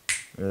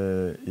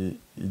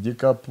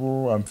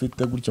igikapu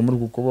amfite gutya muri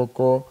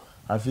ukuboko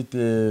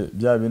afite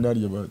bya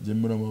binaryo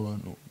bagemuramo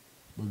abantu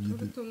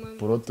babyita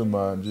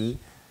porotomanje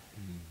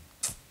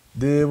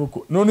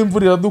none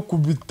imvura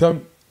iradukubita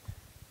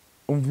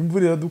umva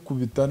imvura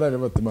iradukubita ndaje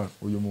batima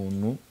uyu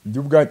muntu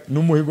byubwa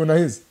n'umuhigo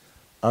naheze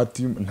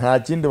ati nta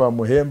kindi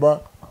bamuhemba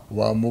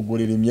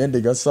wamugurira imyenda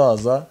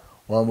igasaza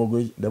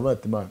wamugurira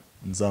ndabatima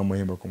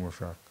nzamuhemba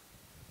kumushaka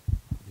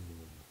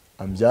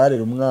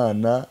ambyarira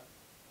umwana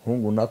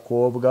hungu na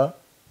kobwa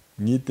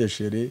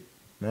nyiteshere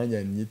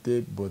nanjye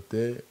nyite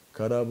bote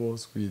karabo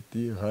sweet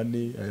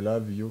honey I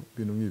love you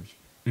bintu nk'ibyo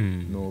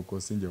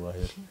nuko singe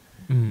bahera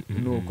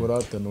nuko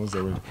rata nuze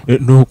we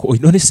nuko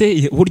none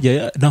se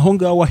burya naho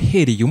ngaho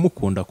wahereye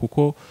umukunda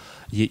kuko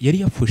yari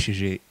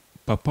yapfushije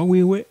papa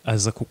wiwe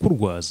aza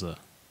kukurwaza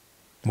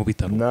mu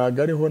bitaro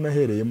naga ariho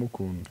nahereye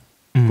mukunda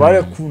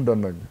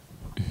twarakundanaga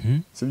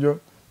sibyo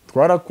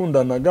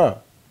twarakundanaga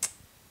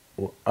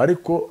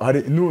ariko hari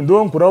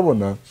ndonko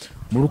urabona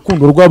mu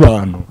rukundo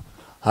rw'abantu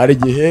hari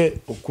gihe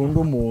ukunda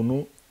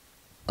umuntu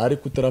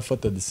ariko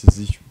utarafata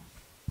decision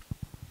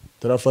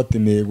utarafata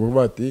intego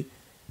bati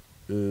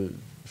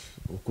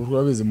uko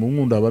urabizi mu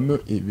nkunda habamo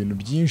ibintu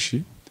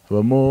byinshi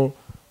habamo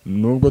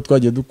nubwo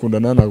twagiye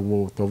dukundana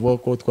ntabwo tuvuga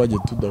ko twagiye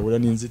tudahura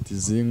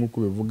n'inzitizi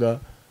nk'uko bivuga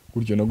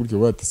gutyo na gutyo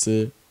bati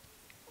se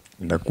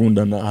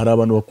ndakundana hari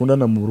abantu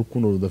bakundana mu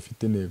rukundo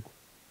rudafite intego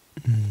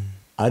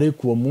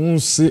ariko uwo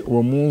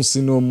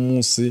munsi no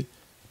munsi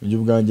ibyo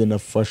bwanjye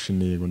nafashe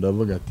intego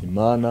ndavuga ati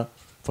Imana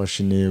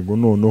fashe intego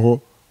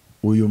noneho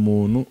uyu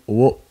muntu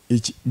uwo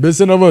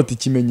mbese navuga ati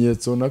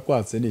ikimenyetso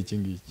nakwatse ni iki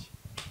ngiki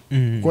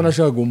kuko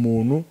nashaka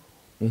umuntu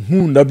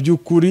nkunda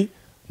by'ukuri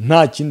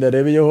nta kindi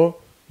arebeyeho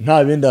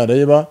nta bindi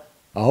areba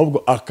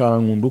ahubwo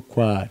akankunda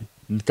uko ari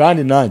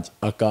kandi nanjye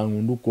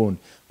akankunda ukundi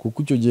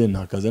kuko icyo gihe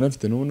nta kazi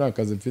nafite n'ubu nta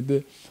kazi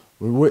mfite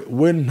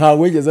we nta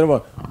wigeze areba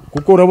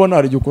kuko urabona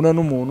hari igihe ukunda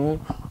n'umuntu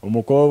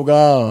umukobwa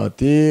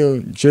ati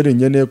ncere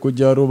nkeneye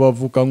kujya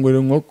Rubavu kangura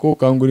inkoko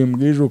kangura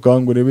imbwije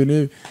kangura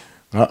ibintu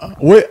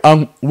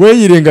we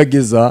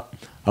yirengagiza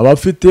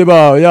abafite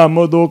ya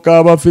modoka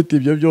abafite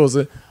ibyo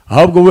byose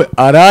ahubwo we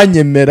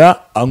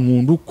aranyemera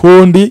ankunda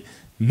ukundi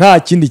nta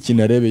kindi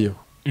kintu arebeyeho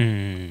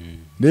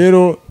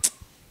rero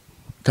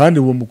kandi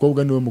uwo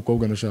mukobwa niwe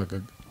mukobwa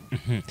nashakaga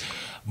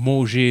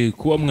muje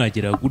kuba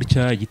mwagira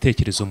gutya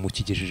igitekerezo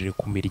mukigejeje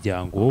ku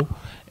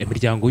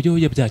imiryango yo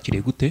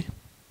yabyakiriye gute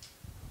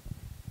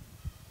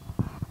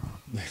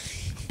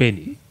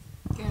Beni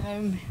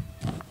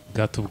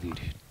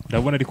gatubwire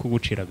ndabona ari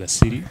kugucira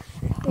agasiri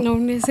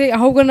none se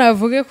ahubwo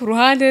navuge ku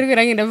ruhande rwe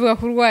nange ndavuga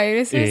ko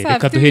urwaye se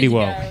reka duheri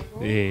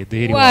wawe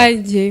duheri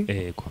wanjye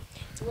yego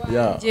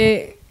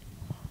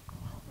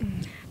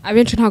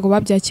abenshi ntago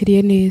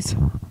babyakiriye neza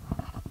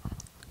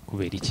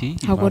kubera iki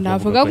ntago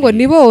navuga ngo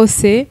ni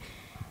bose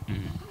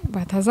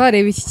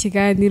batazareba iki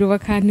kiganiro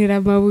bakantira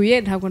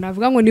amabuye ntago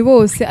navuga ngo ni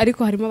bose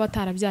ariko harimo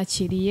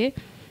abatarabyakiriye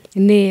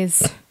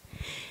neza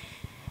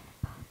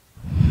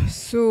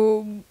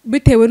so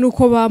bitewe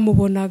nuko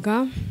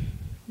bamubonaga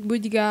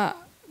burya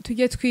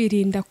tujye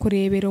twirinda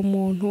kurebera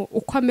umuntu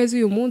uko ameze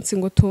uyu munsi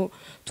ngo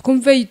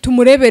twumve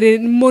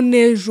tumureberemo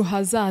n'ejo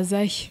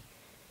hazaza he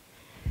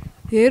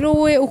rero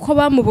we uko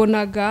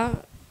bamubonaga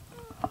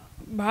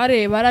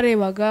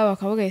bararebaga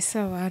bakavuga ese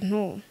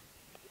abantu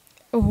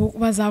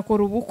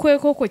bazakora ubukwe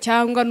koko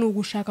cyangwa ni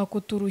ugushaka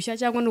kuturushya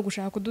cyangwa ni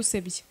ugushaka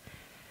kudusebya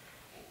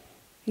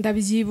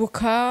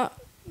ndabyibuka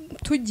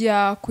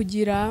tujya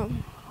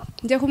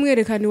njya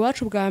kumwerekana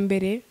iwacu bwa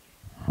mbere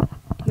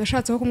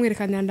nashatse ko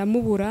kumwerekanira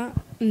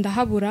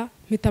ndahabura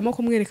mpitamo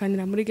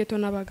kumwerekanira muri Ghetto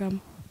n'abagamo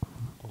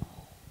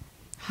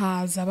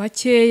haza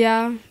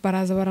bakeya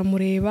baraza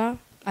baramureba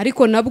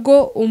ariko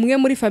nabwo umwe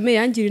muri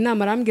famille yangira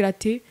inama arambwira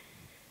ati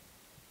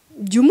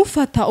jya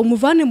umufata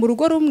umuvane mu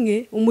rugo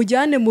rumwe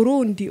umujyane mu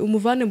rundi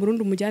umuvane mu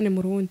rundi umujyane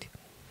mu rundi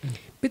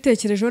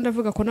bitekerejeho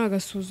ndavuga ko nta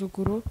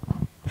gasuzuguro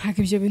ntabwo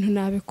ibyo bintu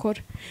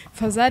nabikora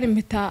Fazari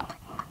mpita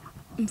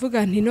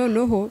mvuga nti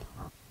noneho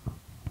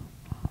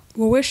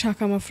wowe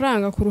shaka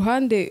amafaranga ku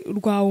ruhande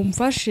rwawe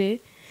umfashe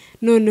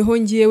noneho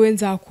ngiyewe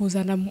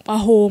nzakuzana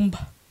ahomba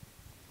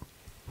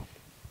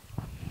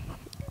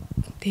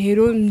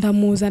rero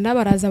ndamuzana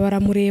baraza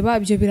baramureba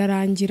ibyo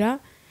birarangira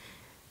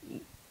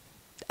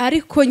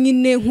ariko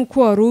nyine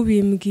nk'uko wari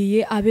ubimbwiye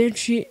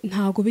abenshi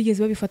ntago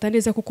bigeze babifata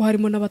neza kuko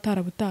harimo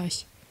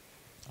n'abatarabutashye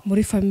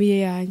muri famille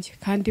yanjye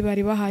kandi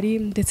bari bahari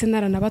ndetse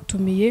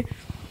naranabatumiye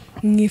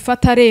mu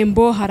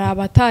ifatarembo hari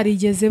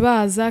abatarigeze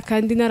baza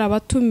kandi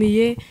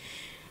narabatumiye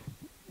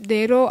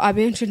rero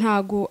abenshi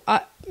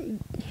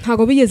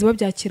ntago bigeze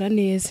babyakira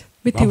neza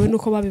bitewe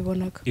nuko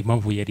babibonaga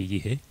impamvu yari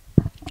iyihe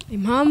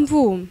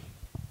impamvu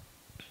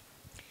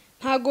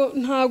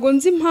ntago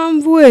nzi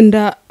impamvu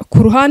wenda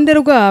ku ruhande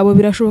rwabo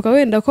birashoboka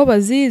wenda ko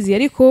bazizi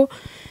ariko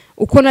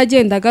uko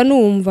nagendaga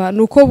numva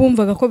nuko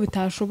bumvaga ko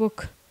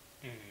bitashoboka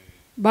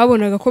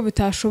babonaga ko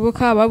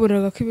bitashoboka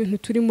babonaga ko ibintu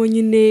turimo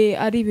nyine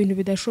ari ibintu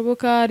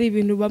bidashoboka ari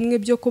ibintu bamwe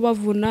byo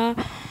kubavuna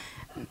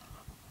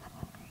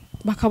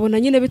bakabona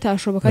nyine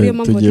bitashoboka ariyo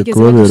mpamvu batigeze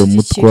kubabera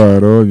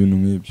umutwaro ibintu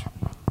nk'ibyo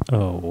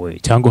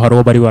cyangwa hari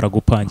uwo bari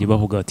baragupangiye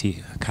bavuga ati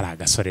kari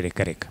agasore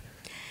reka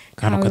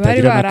kantu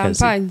katagira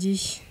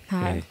n'akazi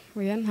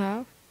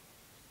ntawe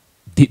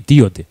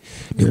Diyode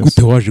ni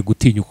gute waje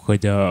gutinyuka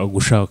ukajya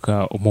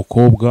gushaka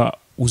umukobwa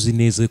uzi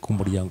neza ko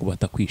umuryango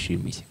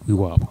batakwishimiye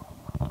w'iwabo?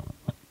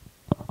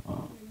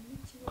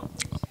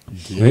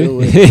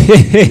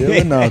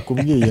 yewe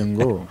nakubwiye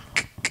ngo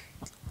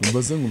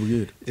umbaze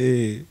nkubwire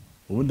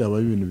ubundi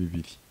habaho ibintu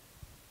bibiri,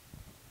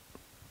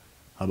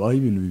 habaho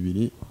ibintu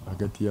bibiri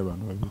hagati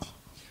y'abantu babiri.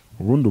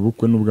 Ubundi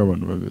ubukwe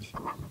n'ubw'abantu babiri,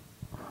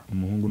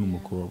 umuhungu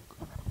n'umukobwa.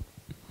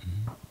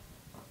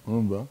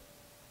 Urumva?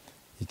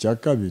 Icya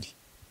kabiri,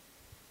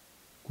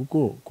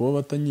 kuko kuba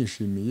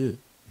batanyishimiye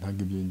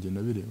ntabwo ibyo njye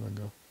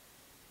nabirebagaho.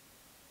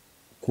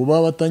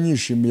 Kuba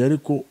batanyishimiye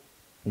ariko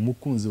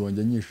umukunzi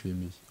wanjye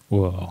anyishimiye,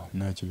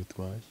 ntacyo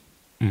bitwaye.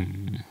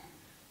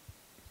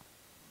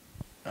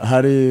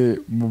 Hari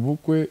mu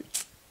bukwe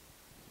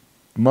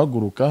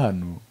maguruka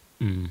hano,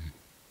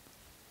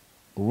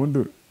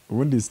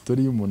 ubundi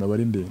story y'umuntu aba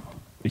ari ndende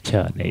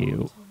cyane.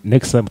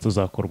 Next time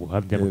tuzakora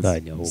ubuhamya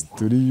bwanyu.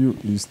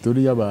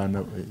 Story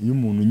y'abantu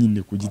y'umuntu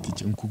nyine ku giti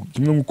cye,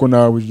 kimwe nk'uko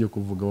nawe uje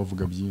kuvuga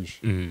bavuga byinshi.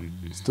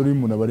 Story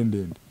y'umuntu aba ari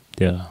ndende.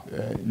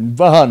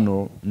 Mva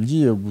hano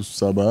ngiye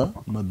gusaba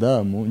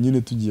madamu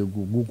nyine tugiye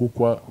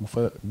gukwa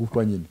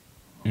nyine,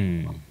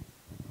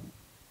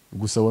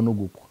 gusaba no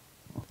gukwa.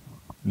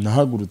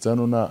 Nahagurutse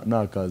hano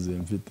nakaze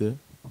mfite,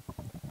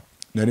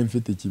 nari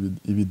mfite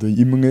ibido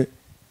imwe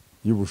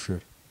y'ubushera,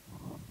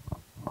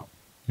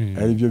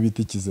 ari byo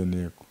bita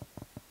ikizeneko.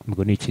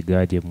 Ngo ni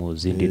ikigage mu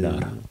zindi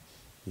ntara.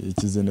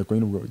 Ikizeneko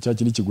nyine ubwo cya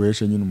kiri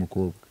kiguhesha nyine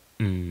umukobwa.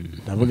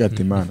 Ndavuga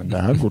ati Mana,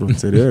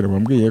 ndahagurutse rero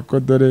bambwiye ko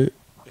dore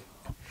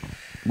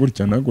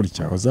gutya na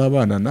gutya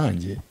uzabana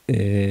nanjye.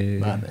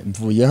 Bana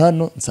mvuye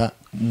hano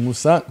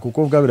musa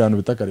kuko bwabira ahantu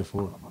bita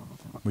Carrefour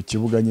mu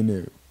kibuga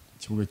nyine,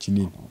 kibuga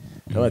kinini.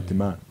 Ndabati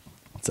Mana,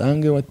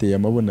 nsange wateye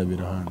amabona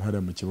abiri ahantu hari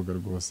mu kibuga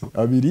rwose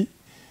abiri,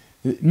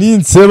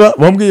 ninseba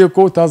bambwiye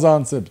ko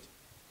utazansebye,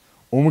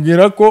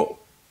 umbwira ko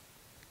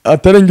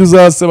atarenge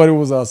uzaseba ari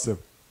uzaseba.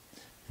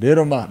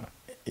 Rero Mana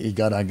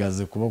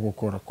igaragaze kuba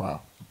gukora kwawe.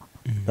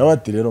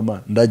 Ndabati rero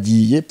Mana,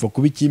 ndagiye pfa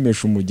kuba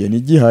ikimesha umugeni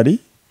gihari,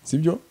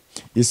 sibyo?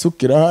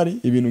 Isuka irahari,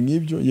 ibintu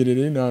nk'ibyo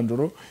yerere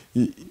n'andoro,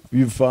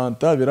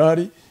 bifanta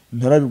birahari,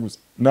 ntarabiguza,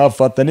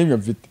 nafata n'ibyo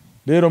mfite.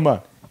 Rero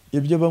Mana,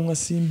 ibyo bamwe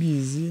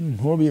simbizi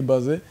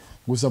ntobimbaze,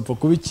 gusa pfa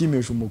kuba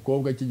ikimesha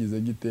umukobwa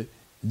kigize gite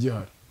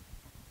gihari.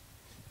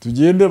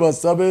 Tugende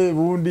basabe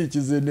bundi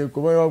ikizene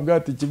kuba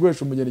yabwati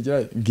kigwesha umugeni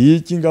cyane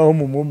ngiki ngaho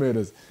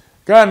mumumereze.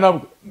 Kandi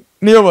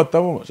niyo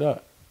batamubasha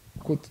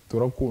ko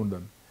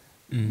turakundana.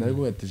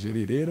 Nayo ati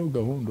jeri rero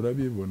gahunda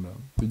urabibona,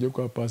 tujye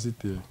kwa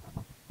pasiteri.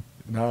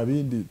 Nta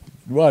bindi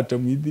waca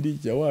mu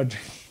idirishya waca.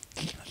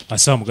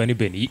 Asamugani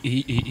Ben,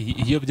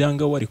 iyo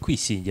byanga wari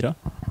kwishingira?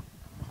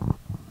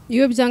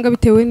 Iyo byanga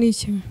bitewe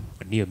n'iki?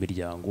 Niyo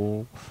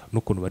miryango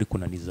n'ukuntu bari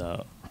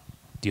kunaniza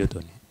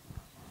Diodone.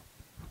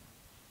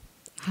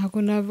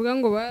 Ntabwo navuga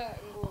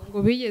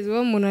ngo bigeze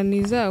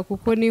bamunaniza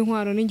kuko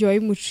n'inkwano n'injye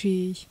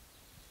wayimuciye.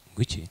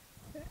 Ngiki?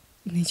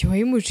 N'injye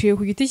wayimuciye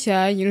ku giti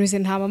cyanjye, none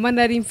nta mama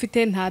nari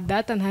mfite, nta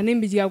data, nta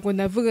n'imiryango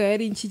navuga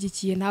yari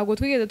inshyigikiye. Ntabwo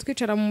twigeze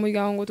twicara mu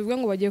muryango ngo tuvuge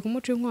ngo bagiye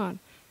kumuca inkwano.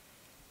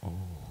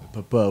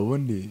 Papa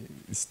ubundi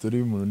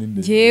story y'umuntu ni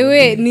ndende.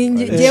 Jewe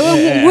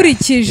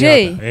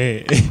nkurikije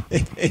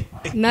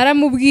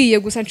naramubwiye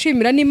gusa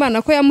nshimira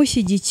n'Imana ko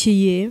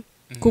yamushyigikiye,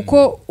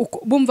 kuko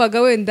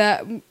bumvaga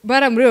wenda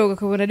baramureba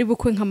bakabona ari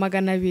bukwe nka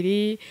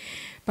 200,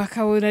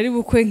 bakabona ari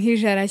bukwe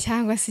nk'ijana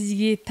cyangwa se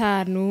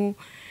 5,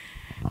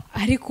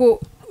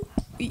 ariko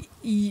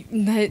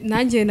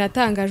nanjye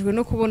natangajwe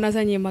no kubona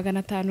azanye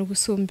 500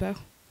 gusumbaho.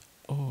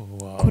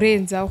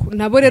 Kurenzaho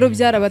nabo rero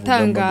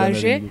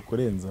byarabatangaje,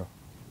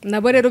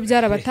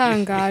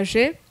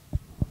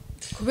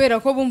 kubera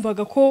ko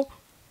bumvaga ko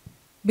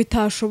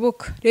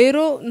bitashoboka.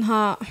 Rero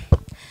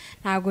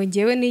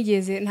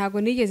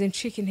ntago nigeze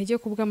ncika intege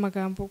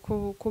kubw'amagambo,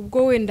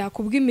 kubwo wenda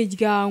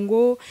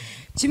kubw'imiryango,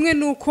 kimwe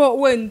nuko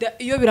wenda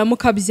iyo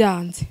biramuka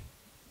byanze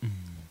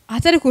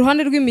atari ku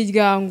ruhande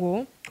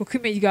rw'imiryango, kuko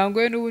imiryango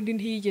ye n'ubundi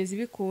ntiyigeze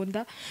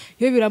ibikunda.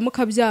 Iyo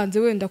biramuka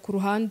byanze wenda ku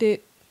ruhande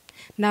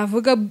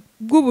navuga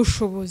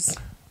bw'ubushobozi.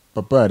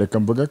 Papa reka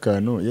mvuga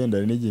akantu, yenda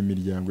hari n'igihe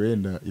imiryango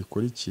yenda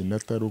ikora ikintu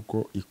atari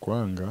uko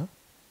ikwanga.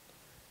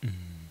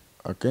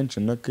 Akenshi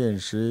na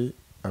kenshi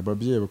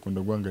ababyeyi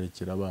bakunda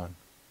guhangarikira abana,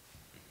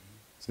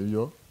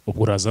 sibyo?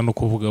 Ubwo uraza no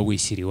kuvuga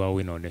wishyira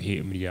iwawe none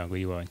imiryango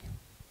y'iwanyu.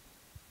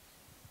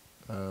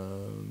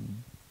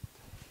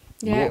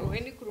 Wowe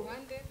ni ku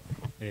ruhande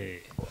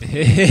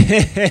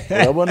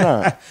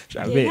urabona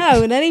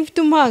ntawe nari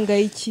mfite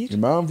umuhangayikira.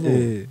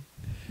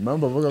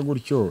 Impamvu avuga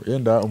gutyo,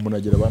 yenda umuntu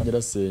agira ba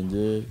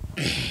nyirasenge,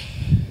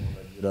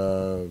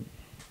 agira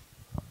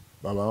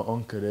baba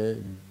onkere,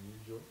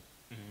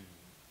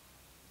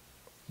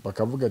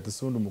 bakavuga ati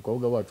sundi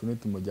umukobwa wacu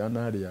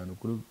nitumujyana hariya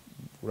kuri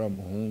uriya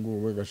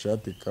muhungu we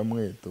gashati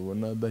kamwe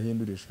tubona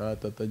adahindura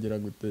ishati atagira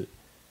gute,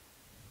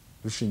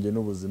 dushingiye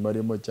n'ubuzima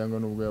arimo cyangwa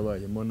n'ubwo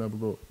yabayemo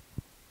nabwo,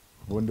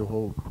 ubundi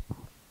ho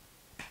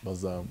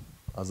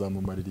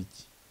azamumarira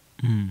iki?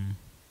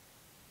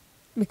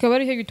 Bikaba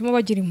ari cyo gituma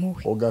bagira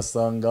impuhwe.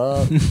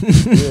 Ugasanga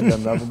yenda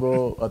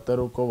nabwo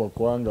atari uko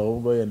bakwanga,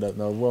 ahubwo yenda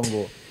navuga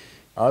ngo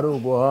ari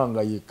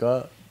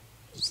uguhangayika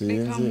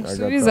sinzi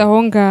musubiza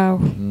aho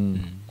ngaho.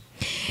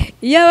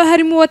 Iyo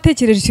harimo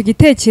uwatekereje icyo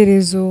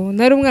gitekerezo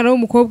nari umwana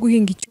w'umukobwa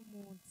uhinga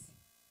icy'umunsi,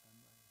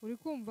 uri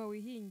kumva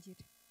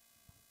wihingire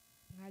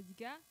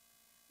nkarya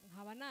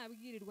nkaba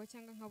nabwirirwa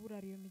cyangwa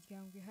nkaburara iyo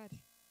miryango ihari.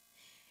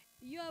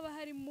 Iyo haba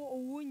harimo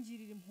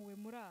uwungirira impuhwe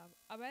muri abo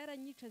aba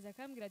yaranyicaza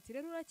akambwira ati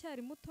rero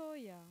uracyari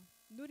mutoya,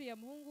 nuriya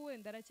muhungu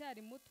wenda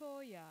aracyari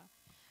mutoya,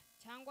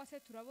 cyangwa se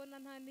turabona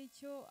nta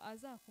n'icyo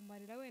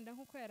azakumarira wenda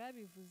nk'uko yari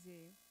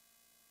abivuze,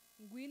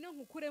 ngwino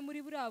nkukure muri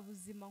buriya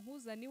buzima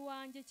nkuzane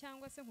iwanjye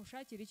cyangwa se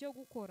nkushakire icyo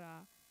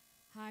gukora,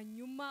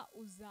 hanyuma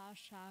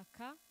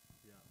uzashaka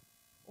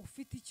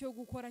ufite icyo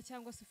gukora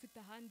cyangwa se ufite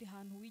ahandi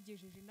hantu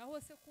wigejeje, naho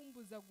se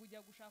kumbuza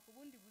kujya gushaka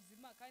ubundi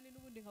buzima kandi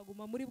n'ubundi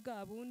nkaguma muri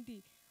bwa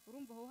bundi,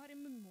 urumva aho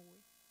harimo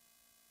impuhwe.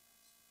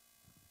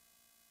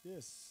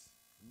 Yes,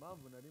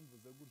 impamvu nari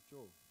mvuze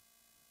gutyo,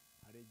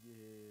 hari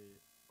igihe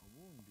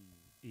ubundi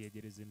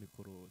yegereze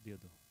mikoro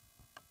Diodo.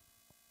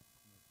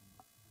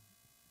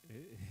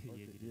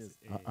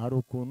 hari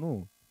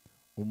ukuntu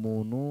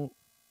umuntu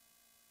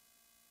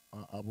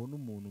abona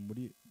umuntu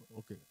muri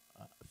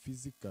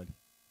physically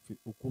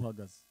uko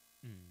uhagaze,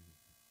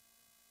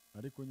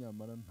 ariko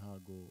nyamara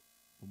ntago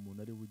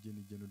umuntu ari bugena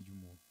igeno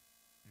ry'umuntu.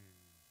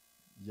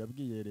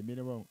 Yabwiye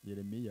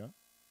Yeremiya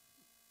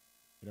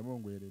iravuga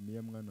ngo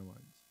Yeremiya mwana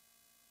wanjye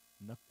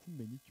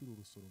nakumenye icyuri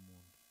urusoro mu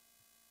nda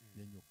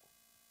ya nyoko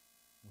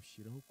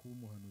mushyiraho kuba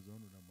umuhanuzi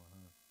hanura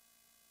amahanga.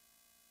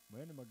 Mu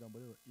yandi magambo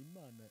rero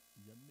Imana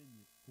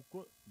yamenye,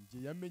 kuko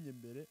njye yamenye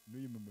mbere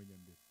n'uyu mumenya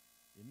mbere.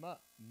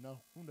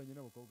 Nakundanye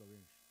n'abakobwa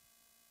benshi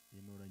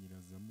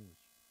intoranyirizamo,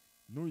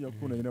 n'uyu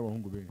yakundanye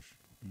n'abahungu benshi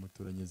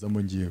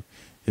imutoranyizamo ngiyewe.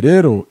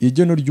 Rero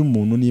igeno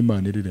ry'umuntu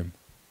n'Imana irirema,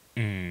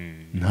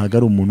 ntago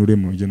ari umuntu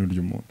urema igeno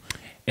ry'umuntu.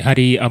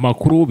 Hari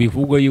amakuru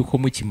bivugwa yuko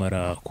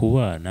mukimara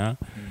kubana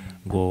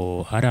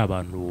ngo hari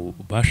abantu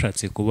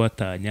bashatse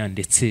kubatanya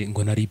ndetse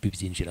ngo na RIB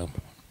byinjiramo.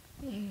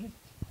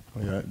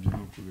 Oya, ibyo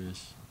ni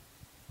ukubeshya.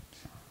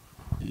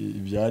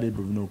 Ibya RIB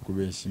ni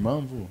ukubeshya.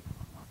 Impamvu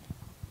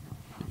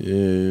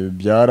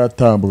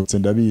byaratambutse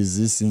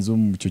ndabizi, sinzi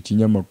icyo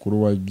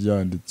kinyamakuru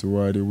wabyanditse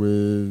uwo ari we,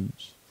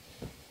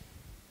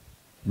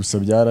 gusa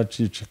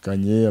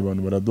byaracicikanye,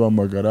 abantu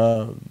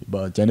baraduhamagara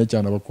cyane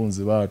cyane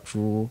abakunzi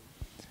bacu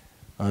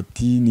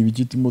ati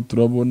nibiki turimo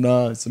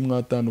turabona, ese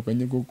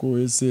mwatandukanye koko,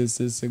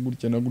 ese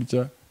gutya na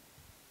gutya.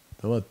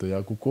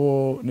 Tabatoya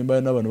kuko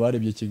nimba n'abantu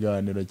barebye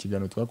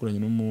ikiganiro twakoranye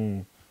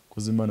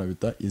n'umukozi Imana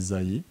bita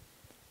Izayi,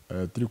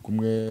 turi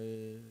kumwe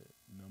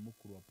na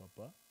mukuru wa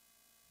papa,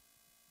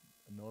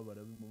 nabo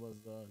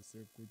barabimubaza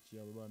ese kuki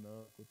aba bana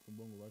ko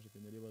twumva ngo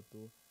bashikanye ari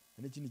bato.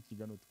 Hari n'ikindi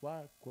kiganiro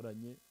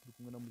twakoranye turi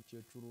kumwe na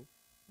mukecuru,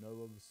 nabo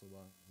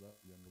babisobanuza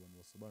kugira ngo abantu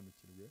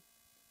basobanukirwe.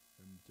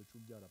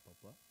 Mukecuru byara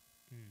papa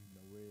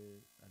nawe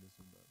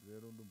arisunda,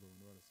 rero ndumva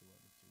abantu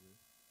barasobanukiwe.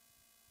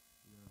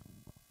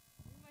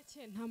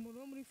 Make nta muntu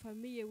wo muri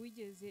famiye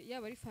wigeze,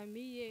 yaba ari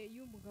famiye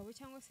y'umugabo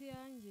cyangwa se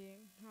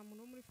yanjye, nta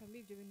muntu wo muri famiye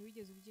ibyo bintu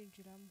wigeze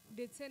ubyinjiramo,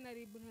 ndetse na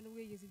RIB nta n'ubwo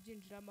yigeze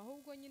ubyinjiramo.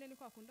 Ahubwo nyine ni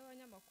kwa kundi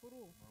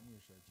abanyamakuru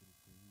bamwishakira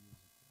utubizi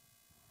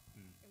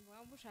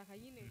impamvu ushaka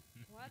nyine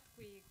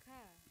kuhatwika,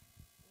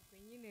 ubwo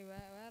nyine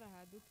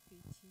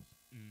barahadutwikiye,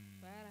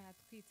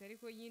 barahatwitse,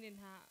 ariko nyine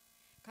nta,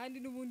 kandi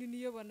n'ubundi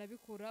niyo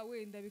banabikora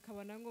wenda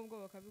bikaba na ngombwa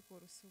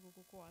bakabikora usubu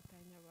kuko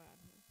watanya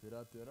abantu.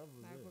 Pirato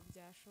yaravuze, ntabwo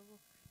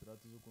byashoboka.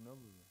 Pirato uzi ukuntu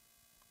yavuze,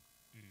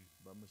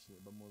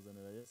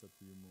 bamuzanira Yesu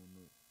ati uyu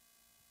muntu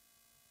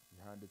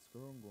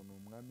handitsweho ngo ni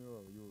umwami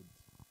w'Abayuda,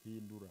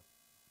 hindura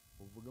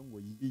uvuga ngo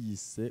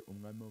yiyise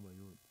umwami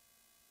w'Abayuda.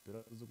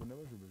 Pirato uzi ukuntu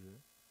yabajubije,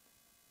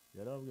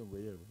 yaravuga ngo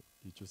yewe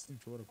icyo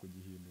sinshobora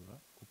kugihindura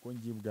kuko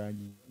ngiye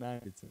ubwanjye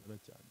nanditse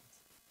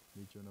naracyanditse,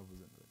 nicyo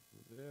navuze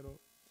naravuze. Rero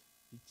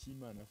icyo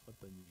Imana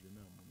yafatanyije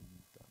nta muntu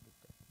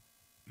bitandukanye.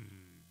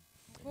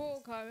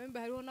 Ko kabembe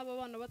hariho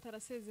n'ababana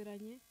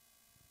batarasezeranye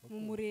mu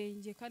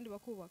murenge kandi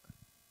bakubaka.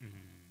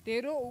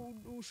 Rero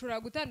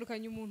ushobora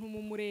gutandukanya umuntu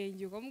mu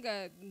murenge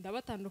ukavuga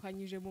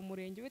ndabatandukanyije mu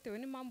murenge bitewe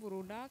n'impamvu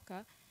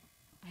runaka,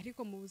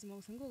 ariko mu buzima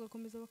busanzwe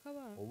ugakomeza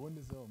bakabana.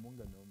 Ubundi se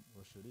wamungana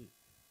basheri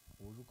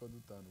uje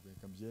ukadutandukanye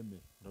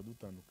kabyemeye,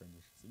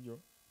 uradutandukanyije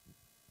sibyo?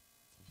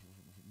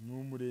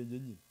 Mu murenge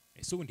nyine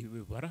ese ubundi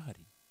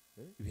barahari,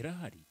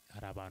 birahari.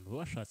 Hari abantu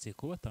bashatse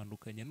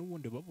kubatandukanya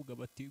n'ubundi bavuga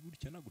bati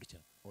gutya na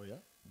gutya. Oya,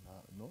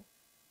 no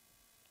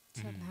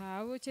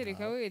ntabo,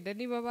 kereka wenda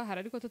niba bahari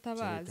ariko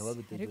tutabazi,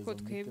 ariko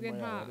twebwe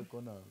ntabyo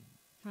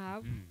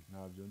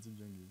nzi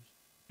ibyo ngibyo.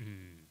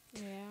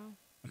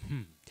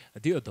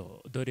 Diodo,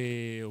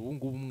 dore ubu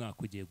ngubu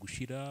umwaka ugiye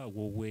gushira,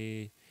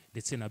 wowe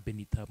ndetse na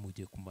Benita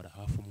mugiye kumara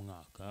hafi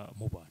umwaka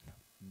mubana.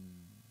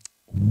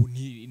 Ubu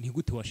ni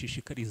gute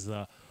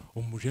washishikariza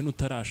umujene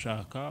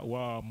utarashaka,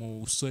 wa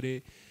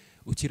musore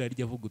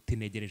ukirarya avuga uti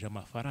negereje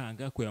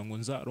amafaranga kugira ngo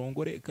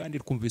nzarongore, kandi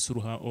twumvise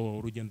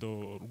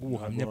urugendo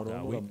rw'ubuhamya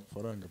bwawe.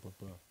 Amafaranga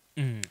papa.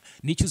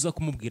 Nicyo uza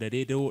kumubwira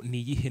rero,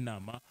 ni iyihe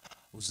nama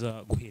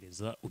uza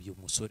guhereza uyu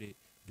musore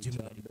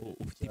by'umwihariko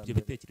ufite ibyo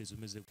bitekerezo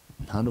umeze?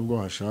 Nta nubwo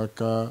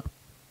hashaka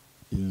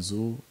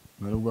inzu,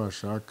 nta nubwo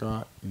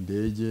hashaka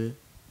indege,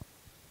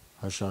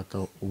 hashaka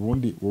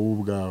ubundi wowe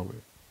ubwawe.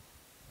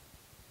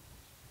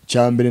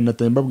 Cyambere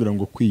nataye mbabwira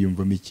ngo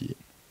kwiyumvamo ikintu,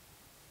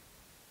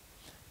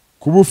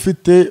 kuba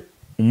ufite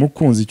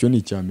umukunzi, icyo ni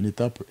icyambere, ni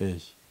tapu A,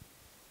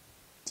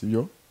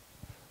 sibyo?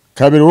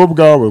 Kabiri wowe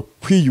ubwawe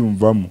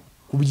kwiyumvamo,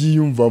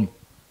 kubyiyumvamo.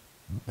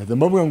 Nataye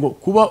mbabwira ngo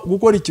kuba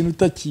gukora ikintu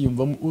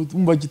utakiyumvamo,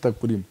 umva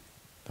kitakurimo,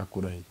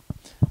 takurahiye.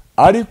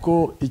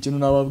 Ariko ikintu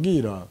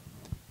nababwira,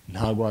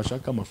 ntabwo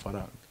hashaka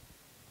amafaranga,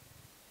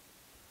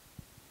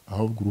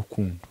 ahubwo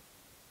urukundo.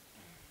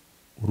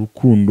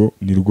 Urukundo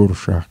ni rwo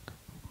rushaka.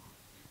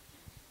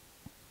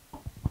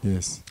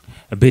 Yes.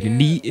 Beri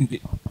ni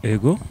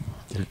ego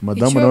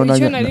Madamu nawe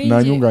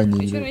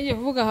nanyunganyirije. Icyo nagiye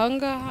kuvuga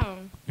ahangaha.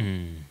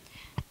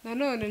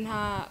 Nanone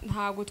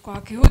ntabwo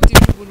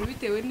twakwihutisha umuntu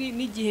bitewe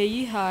n'igihe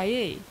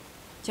yihaye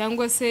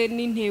cyangwa se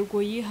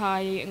n'intego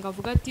yihaye,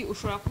 ngavuga ati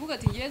ushobora kuvuga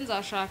ati ngiye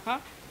nzashaka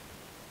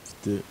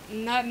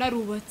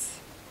narubatse,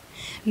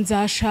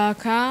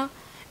 nzashaka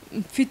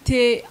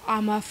mfite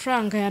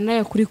amafaranga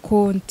yanaya kuri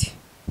konti.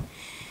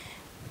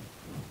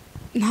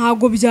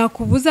 Ntabwo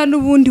byakubuza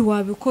n'ubundi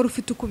wabikora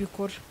ufite uko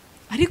ubikora,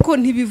 ariko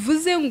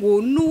ntibivuze ngo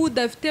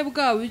n'udafite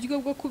bwa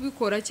buryo bwo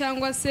kubikora,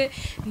 cyangwa se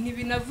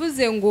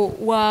ntibinavuze ngo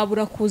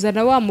wabura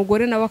kuzana wa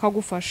mugore nawe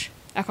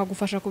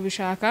akagufasha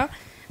kubishaka,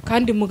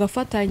 kandi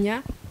mugafatanya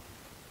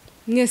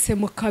mwese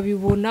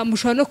mukabibona.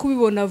 Mushobora no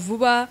kubibona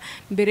vuba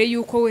mbere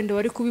yuko wenda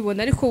wari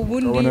kubibona, ariko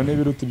ubundi ubona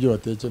n'ibiruta ibyo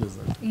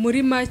watekerezaga.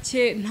 Muri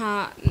make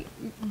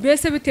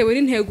mbese bitewe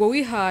n'intego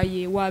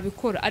wihaye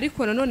wabikora,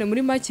 ariko nanone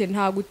muri make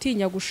nta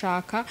gutinya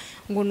gushaka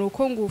ngo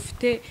nuko ngo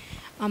ufite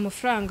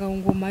amafaranga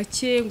ngo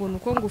make, ngo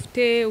nuko ngo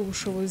ufite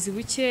ubushobozi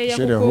bukeya.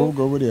 Kuko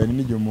ahubwo buriya ni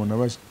n'igihe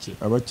umuntu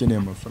aba akeneye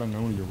amafaranga,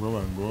 nk'uburyo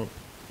kuvuga ngo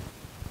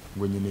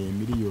nkeneye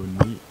miliyoni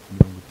 30,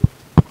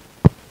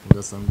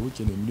 ugasanga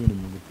ukeneye miliyoni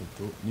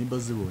 30, nimba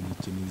zibonye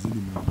ikeneye izindi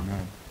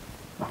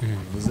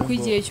 80. Kuko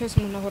igihe cyose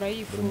umuntu ahora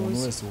yifuza,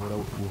 umuntu wese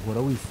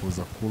uhora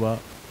wifuza kuba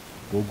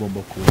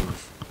ugomba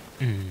kurusha.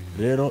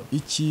 Rero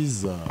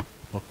icyiza,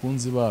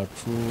 bakunzi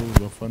bacu,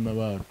 bafana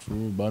bacu,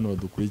 bana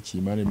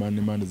badukurikiye,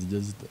 imana zijya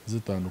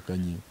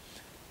zitandukanye,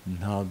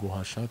 ntago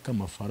hashaka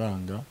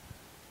amafaranga,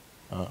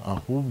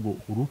 ahubwo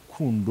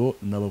urukundo.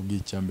 Nababwiye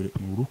icyambere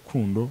ni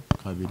urukundo,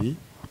 kabiri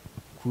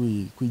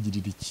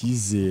kwigirira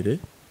icyizere,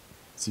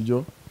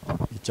 sibyo?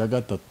 Icya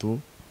gatatu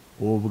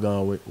wowe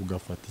ubwawe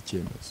ugafata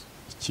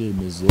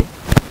icyemezo.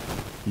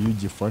 Iyo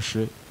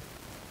ugifashe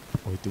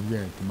uhita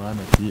ubwira ati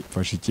Imana ati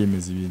fasha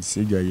icyemezo,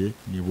 ibisigaye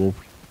ni wowe.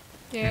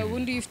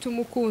 ubundi ifite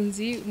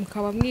umukunzi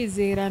mukaba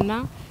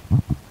mwizerana,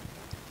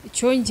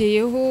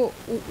 icyongeyeho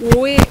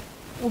wowe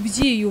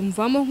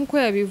ubyiyumvamo nk'uko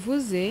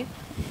yabivuze,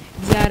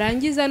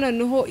 byarangiza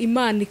noneho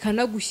Imana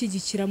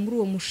ikanagushyigikira muri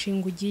uwo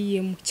mushinga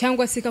ugiyemo,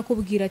 cyangwa se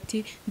ikakubwira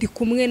ati ndi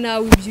kumwe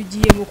nawe ibyo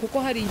ugiyemo. Kuko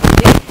hari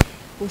igihe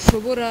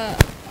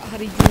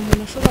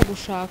umuntu ashobora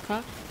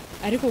gushaka,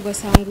 ariko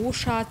ugasanga uwo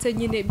ushatse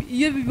nyine,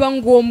 iyo biba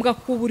ngombwa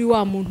ko uri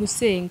wa muntu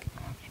usenga,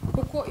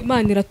 kuko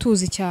Imana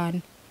iratuzi cyane,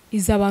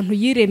 izi abantu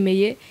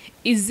yiremeye,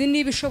 izi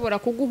niba ishobora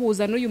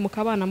kuguhuza n'uyu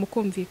mukabana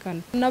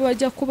mukumvikana.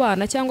 N'abajya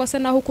kubana cyangwa se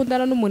naho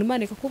ukundana n'umuntu,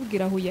 Imana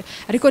ikakubwira huye,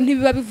 ariko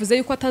ntibiba bivuze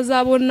yuko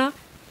atazabona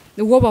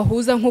uwo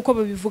bahuza nk'uko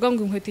babivuga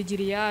ngo inkweto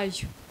igira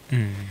iyayo.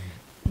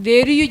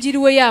 Rero iyo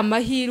ugiriwe ya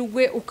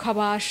mahirwe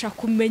ukabasha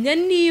kumenya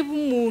niba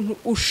umuntu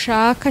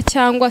ushaka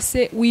cyangwa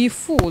se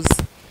wifuza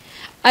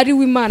ari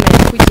we Imana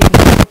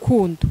yakugenera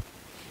urukundo,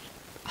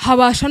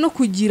 habasha no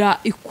kugira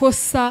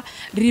ikosa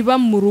riba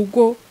mu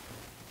rugo,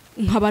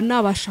 nkaba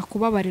nabasha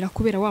kubabarira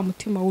kubera wa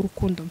mutima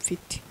w'urukundo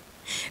mfite.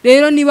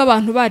 Rero niba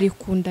abantu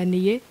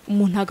barikundaniye,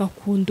 umuntu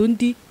agakunda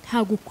undi,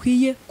 ntago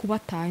ukwiye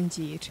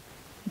kubatangira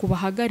ngo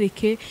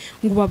bahagarike,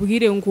 ngo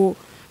babwire ngo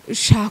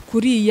shaka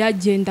uriya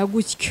genda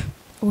gutya.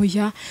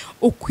 Oya,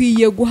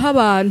 ukwiye guha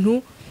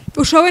abantu,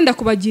 ushobora wenda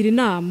kubagira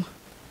inama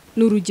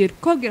n'urugero,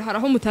 kubabwira hari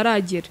aho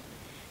mutaragera,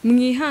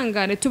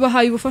 mwihangane,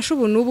 tubahaye ubufasha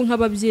ubu n'ubu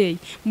nk'ababyeyi,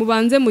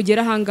 mubanze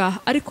mugera ahangaha,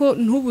 ariko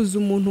ntubuze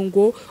umuntu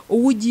ngo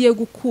uwo ugiye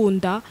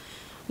gukunda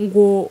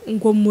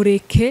ngo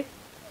mureke,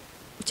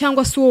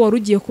 cyangwa se uwo wari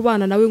ugiye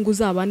kubana nawe ngo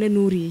uzabane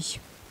n'uriya.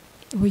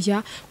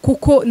 Oya,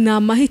 kuko ni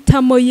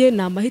amahitamo ye,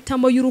 ni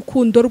amahitamo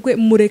y'urukundo rwe,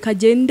 mureka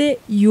agende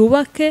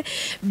yubake,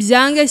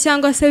 byange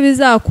cyangwa se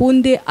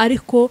bizakunde,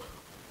 ariko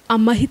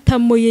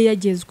amahitamo ye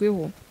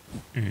yagezweho.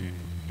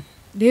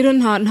 Rero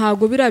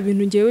ntago bira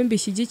bintu ngewe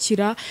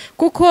mbishyigikira,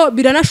 kuko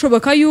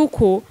biranashoboka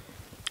yuko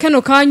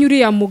kano kanya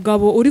uriya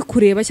mugabo uri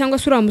kureba cyangwa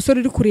se uriya musore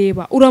uri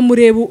kureba,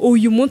 uramureba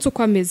uyu munsi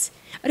uko ameze,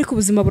 ariko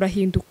ubuzima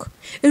burahinduka.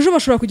 Ejo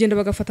bashobora kugenda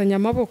bagafatanya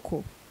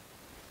amaboko,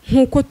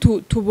 nk'uko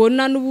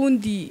tubona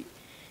n'ubundi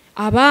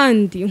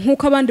abandi,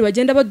 nk'uko abandi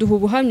bagenda baduha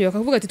ubuhamya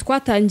bakavuga ati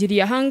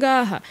twatangiriye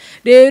ahangaha.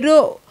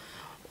 Rero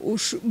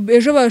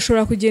ejo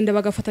bashobora kugenda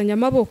bagafatanya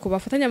amaboko,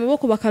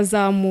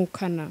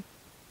 bakazamukana,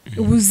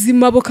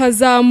 ubuzima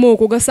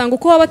bukazamuka, ugasanga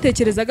uko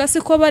wabatekerezaga se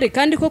ko bari,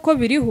 kandi koko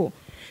biriho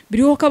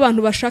ko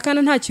abantu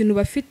bashakana nta kintu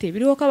bafite,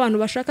 biriho ko abantu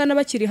bashakana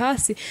bakiri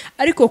hasi,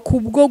 ariko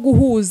kubwo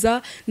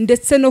guhuza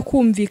ndetse no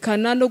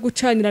kumvikana no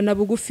gucanirana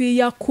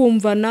bugufiya,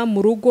 kumvana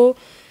mu rugo,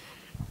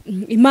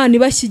 Imana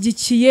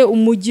ibashyigikiye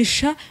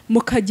umugisha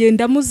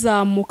mukagenda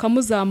muzamuka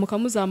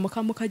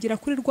mukagera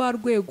kuri rwa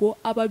rwego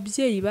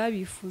ababyeyi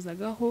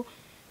babifuzagaho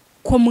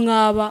ko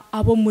mwaba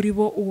abo muri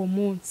bo uwo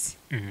munsi.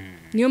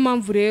 Niyo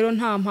mpamvu rero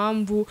nta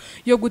mpamvu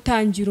yo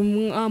gutangira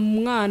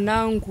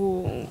umwana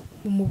ngo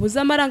umubuze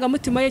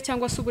amarangamutima ye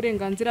cyangwa se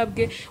uburenganzira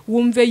bwe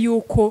wumve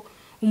yuko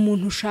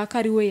umuntu ushaka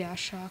ari we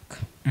yashaka.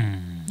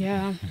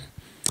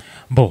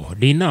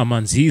 Ni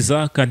inama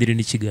nziza kandi ni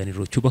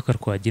n'ikiganiro cyubaka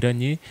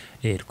twagiranye,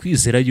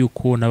 twizera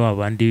yuko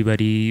n'abandi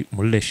bari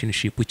muri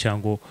relationship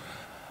cyangwa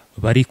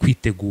bari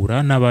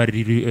kwitegura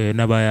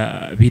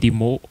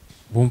n'ababirimo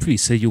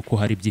bumvise yuko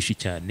hari byinshi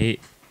cyane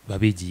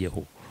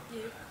babigiyeho.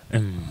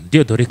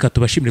 Rero reka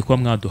tubashimire kuba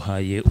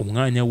mwaduhaye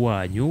umwanya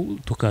wanyu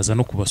tukaza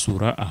no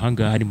kubasura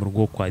ahangaha ari mu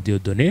rugo kwa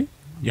Dieudonné.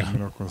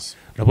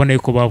 Urabona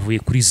yuko bavuye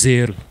kuri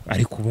 0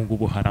 ariko ubu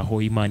ngubu hari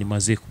aho Imana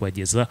imaze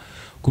kubageza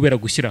kubera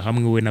gushyira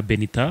hamwe we na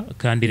Benita,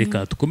 kandi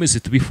reka tukomeze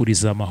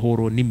tubifuriza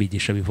amahoro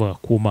n'imigisha bivuga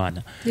ku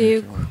Mana.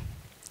 Yego.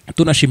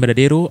 Tunashimira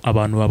rero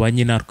abantu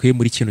babanye natwe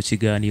muri kino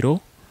kiganiro.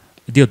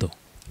 Diodo,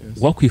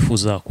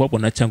 wakwifuza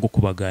kubabona cyangwa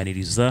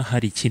kubaganiriza,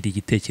 hari ikindi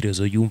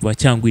gitekerezo yumva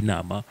cyangwa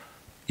inama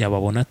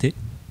yababona ate?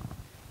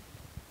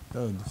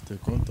 Dufite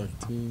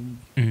contact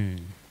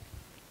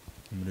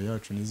numero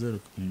yacu ni 0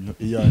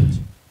 iyanjye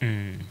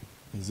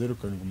 0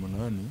 karindwi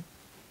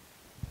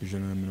 8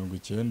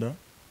 190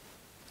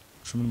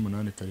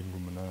 18 karindwi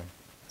 8.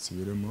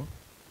 Subiremo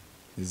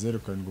 0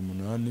 karindwi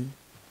 8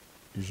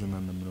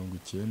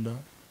 190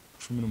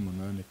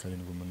 18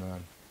 karindwi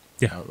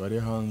 8. Bari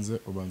hanze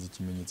ubanza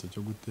ikimenyetso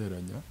cyo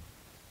guteranya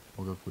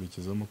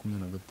ugakurikizaho 25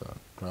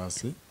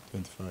 plus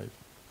 25.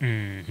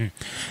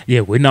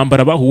 Yewe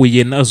intambara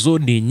bahuye nazo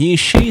ni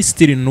nyinshi,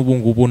 still n'ubu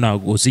ngubu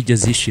ntago zijya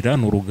zishira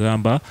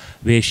n'urugamba.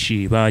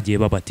 Benshi bagiye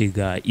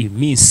babatega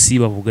iminsi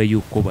bavuga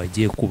yuko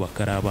bagiye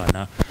kubaka ari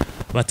abana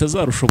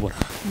batazarushobora.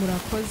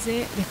 Murakoze,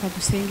 reka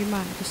dusenga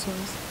Imana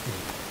dusoze.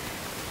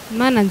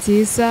 Imana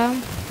nziza,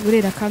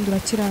 urera kandi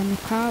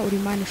urakiranuka, uri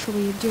Imana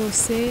ishoboye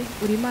byose,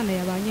 uri Imana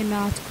yabanye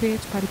natwe,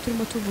 twari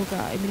turimo tuvuga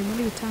imirimo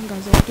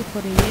n'ibitangazo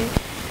wadukoreye.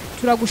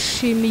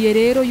 Turagushimiye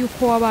rero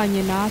yuko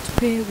wabanye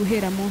natwe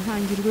guhera mu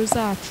ntangiriro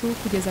zacu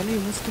kugeza n'uyu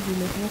munsi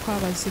tuvuye ku mwuka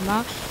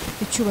w'abazima.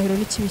 Icyubahiro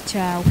n'ikibi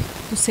cyawe.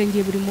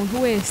 Dusengeye buri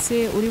muntu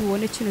wese uri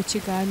bubone kino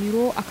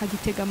kiganiro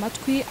akagitega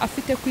amatwi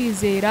afite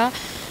kwizera.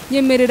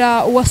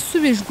 Nyemerera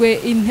uwasubijwe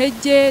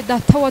intege,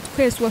 data wa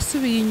twese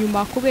wasubiye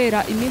inyuma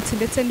kubera iminsi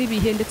ndetse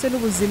n'ibihe ndetse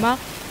n'ubuzima,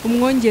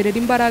 umwongerera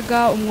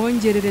imbaraga,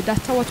 umwongerere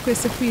data wa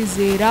twese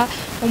kwizera,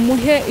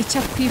 umuhe icyo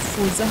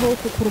akwifuzaho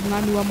kuko uri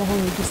umwami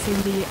w'amahoro.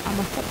 Dusengeye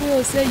amafato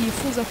yose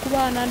yifuza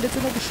kubana ndetse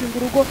no gushinga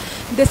urugo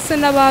ndetse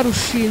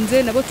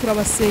n'abarushinze nabo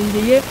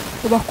turabasengeye,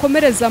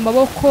 ubakomereza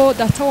amaboko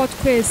data wa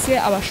twese.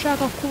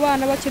 Abashaka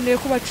kubana bakeneye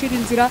ko bacira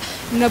inzira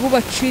nabo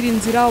bacira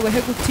inzira,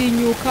 ubahe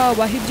gutinyuka,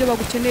 ubahe ibyo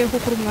bagukeneye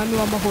kuko uri umwami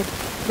w'amahoro.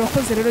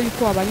 Urakoze rero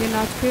yuko wabanye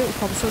natwe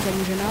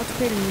ukabusozanyije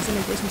natwe, mu izina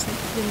rya Yesu Kristo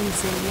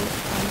twizeye.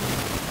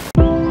 Amen.